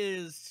one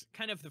is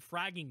kind of the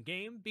fragging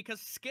game, because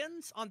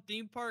Skins on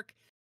Theme Park,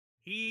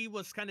 he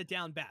was kind of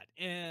down bad.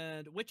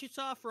 And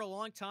Wichita, for a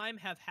long time,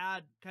 have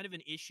had kind of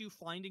an issue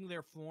finding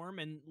their form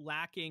and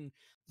lacking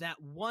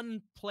that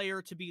one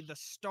player to be the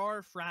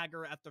star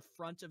fragger at the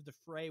front of the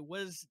fray.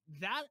 Was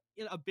that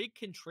a big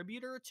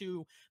contributor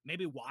to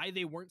maybe why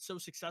they weren't so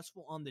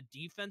successful on the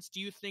defense? Do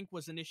you think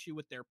was an issue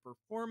with their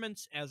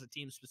performance as a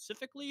team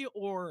specifically,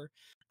 or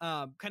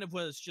kind of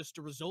was just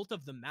a result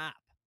of the map?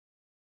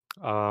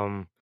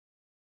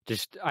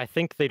 Just I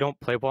think they don't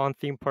play well on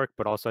Theme Park,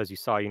 but also as you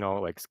saw,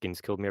 like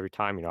Skins killed me every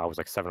time. I was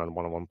like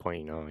 7-on-1 at one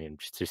point. And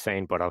just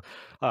saying. But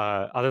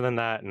other than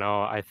that,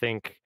 no. I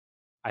think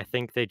I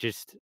think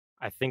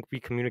we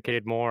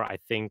communicated more. I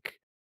think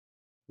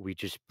we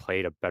just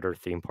played a better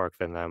theme park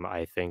than them.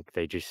 I think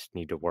they just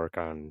need to work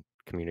on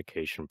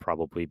communication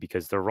probably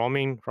because the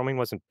roaming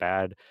wasn't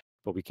bad,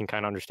 but we can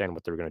kind of understand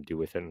what they're going to do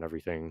with it and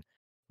everything,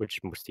 which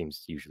most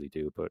teams usually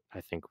do. But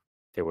I think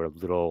they were a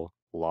little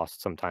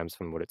lost sometimes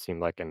from what it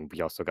seemed like, and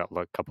we also got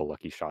a couple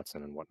lucky shots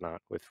in and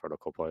whatnot with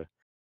vertical play.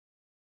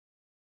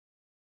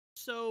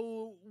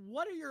 So,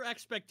 what are your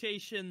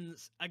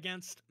expectations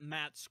against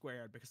Matt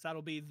Squared? Because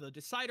that'll be the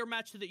decider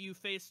match that you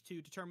face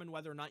to determine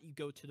whether or not you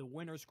go to the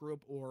winners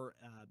group or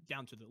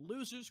down to the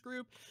losers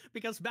group.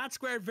 Because Matt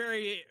Squared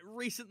very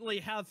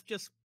recently have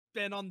just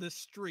been on the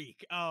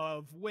streak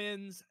of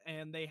wins,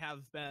 and they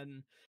have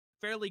been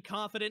fairly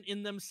confident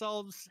in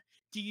themselves.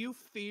 Do you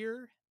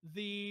fear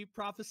the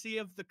prophecy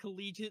of the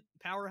collegiate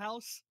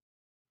powerhouse?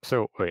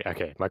 So wait,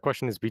 okay. My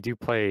question is, we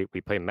play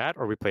Matt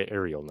or we play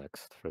Ariel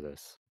next for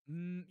this?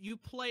 You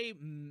play.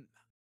 Because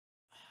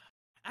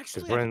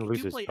Actually, I we're think in you do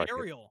losers play bracket.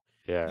 Ariel.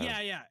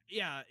 Yeah.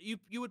 Yeah.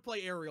 You would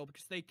play Aerial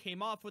because they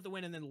came off with a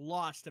win and then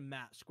lost to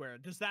Matt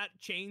Squared. Does that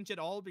change at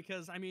all?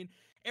 Because I mean,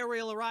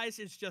 Aerial Arise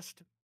is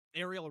just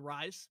Aerial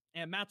Arise,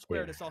 and Matt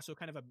Squared Yeah. is also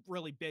kind of a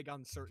really big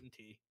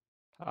uncertainty.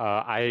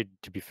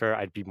 To be fair,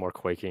 I'd be more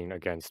quaking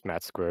against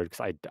Matt Squared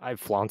because I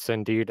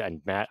Flaunson, dude,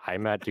 and Matt,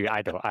 dude.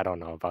 I don't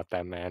know about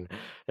that, man.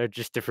 They're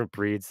just different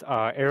breeds.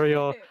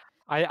 Ariel,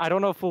 I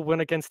don't know if we'll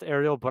win against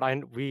Ariel, but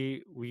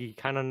we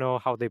kind of know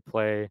how they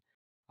play.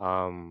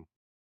 Um,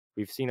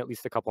 we've seen at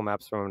least a couple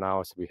maps from them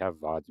now, so we have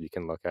VODs we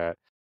can look at.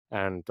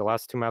 And the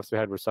last two maps we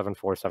had were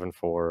 7-4,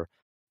 7-4.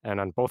 And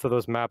on both of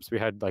those maps, we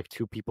had like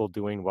two people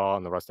doing well,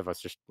 and the rest of us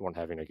just weren't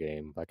having a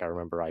game. Like I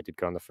remember I did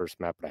good on the first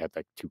map, but I had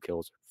like 2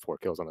 kills, 4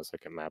 kills on the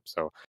second map.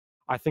 So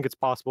I think it's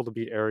possible to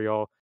beat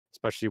Ariel,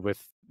 especially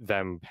with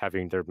them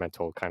having their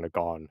mental kind of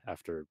gone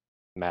after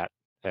Matt.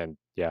 And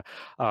yeah,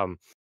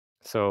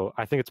 so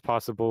I think it's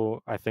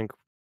possible. I think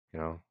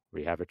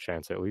we have a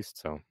chance at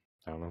least. So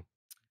I don't know.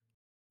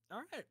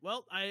 All right.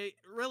 Well, I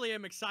really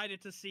am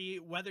excited to see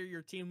whether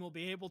your team will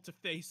be able to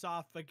face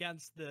off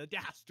against the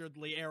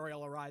dastardly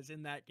Aerial Arise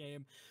in that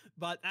game.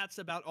 But that's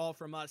about all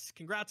from us.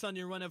 Congrats on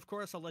your win, of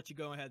course. I'll let you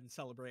go ahead and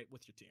celebrate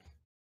with your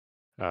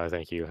team.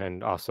 Thank you,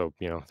 and also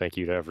thank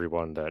you to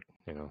everyone that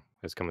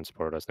has come and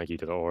supported us. Thank you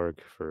to the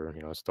org for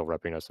still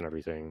repping us and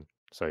everything.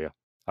 So yeah,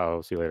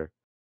 I'll see you later.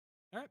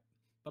 All right.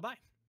 Bye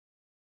bye.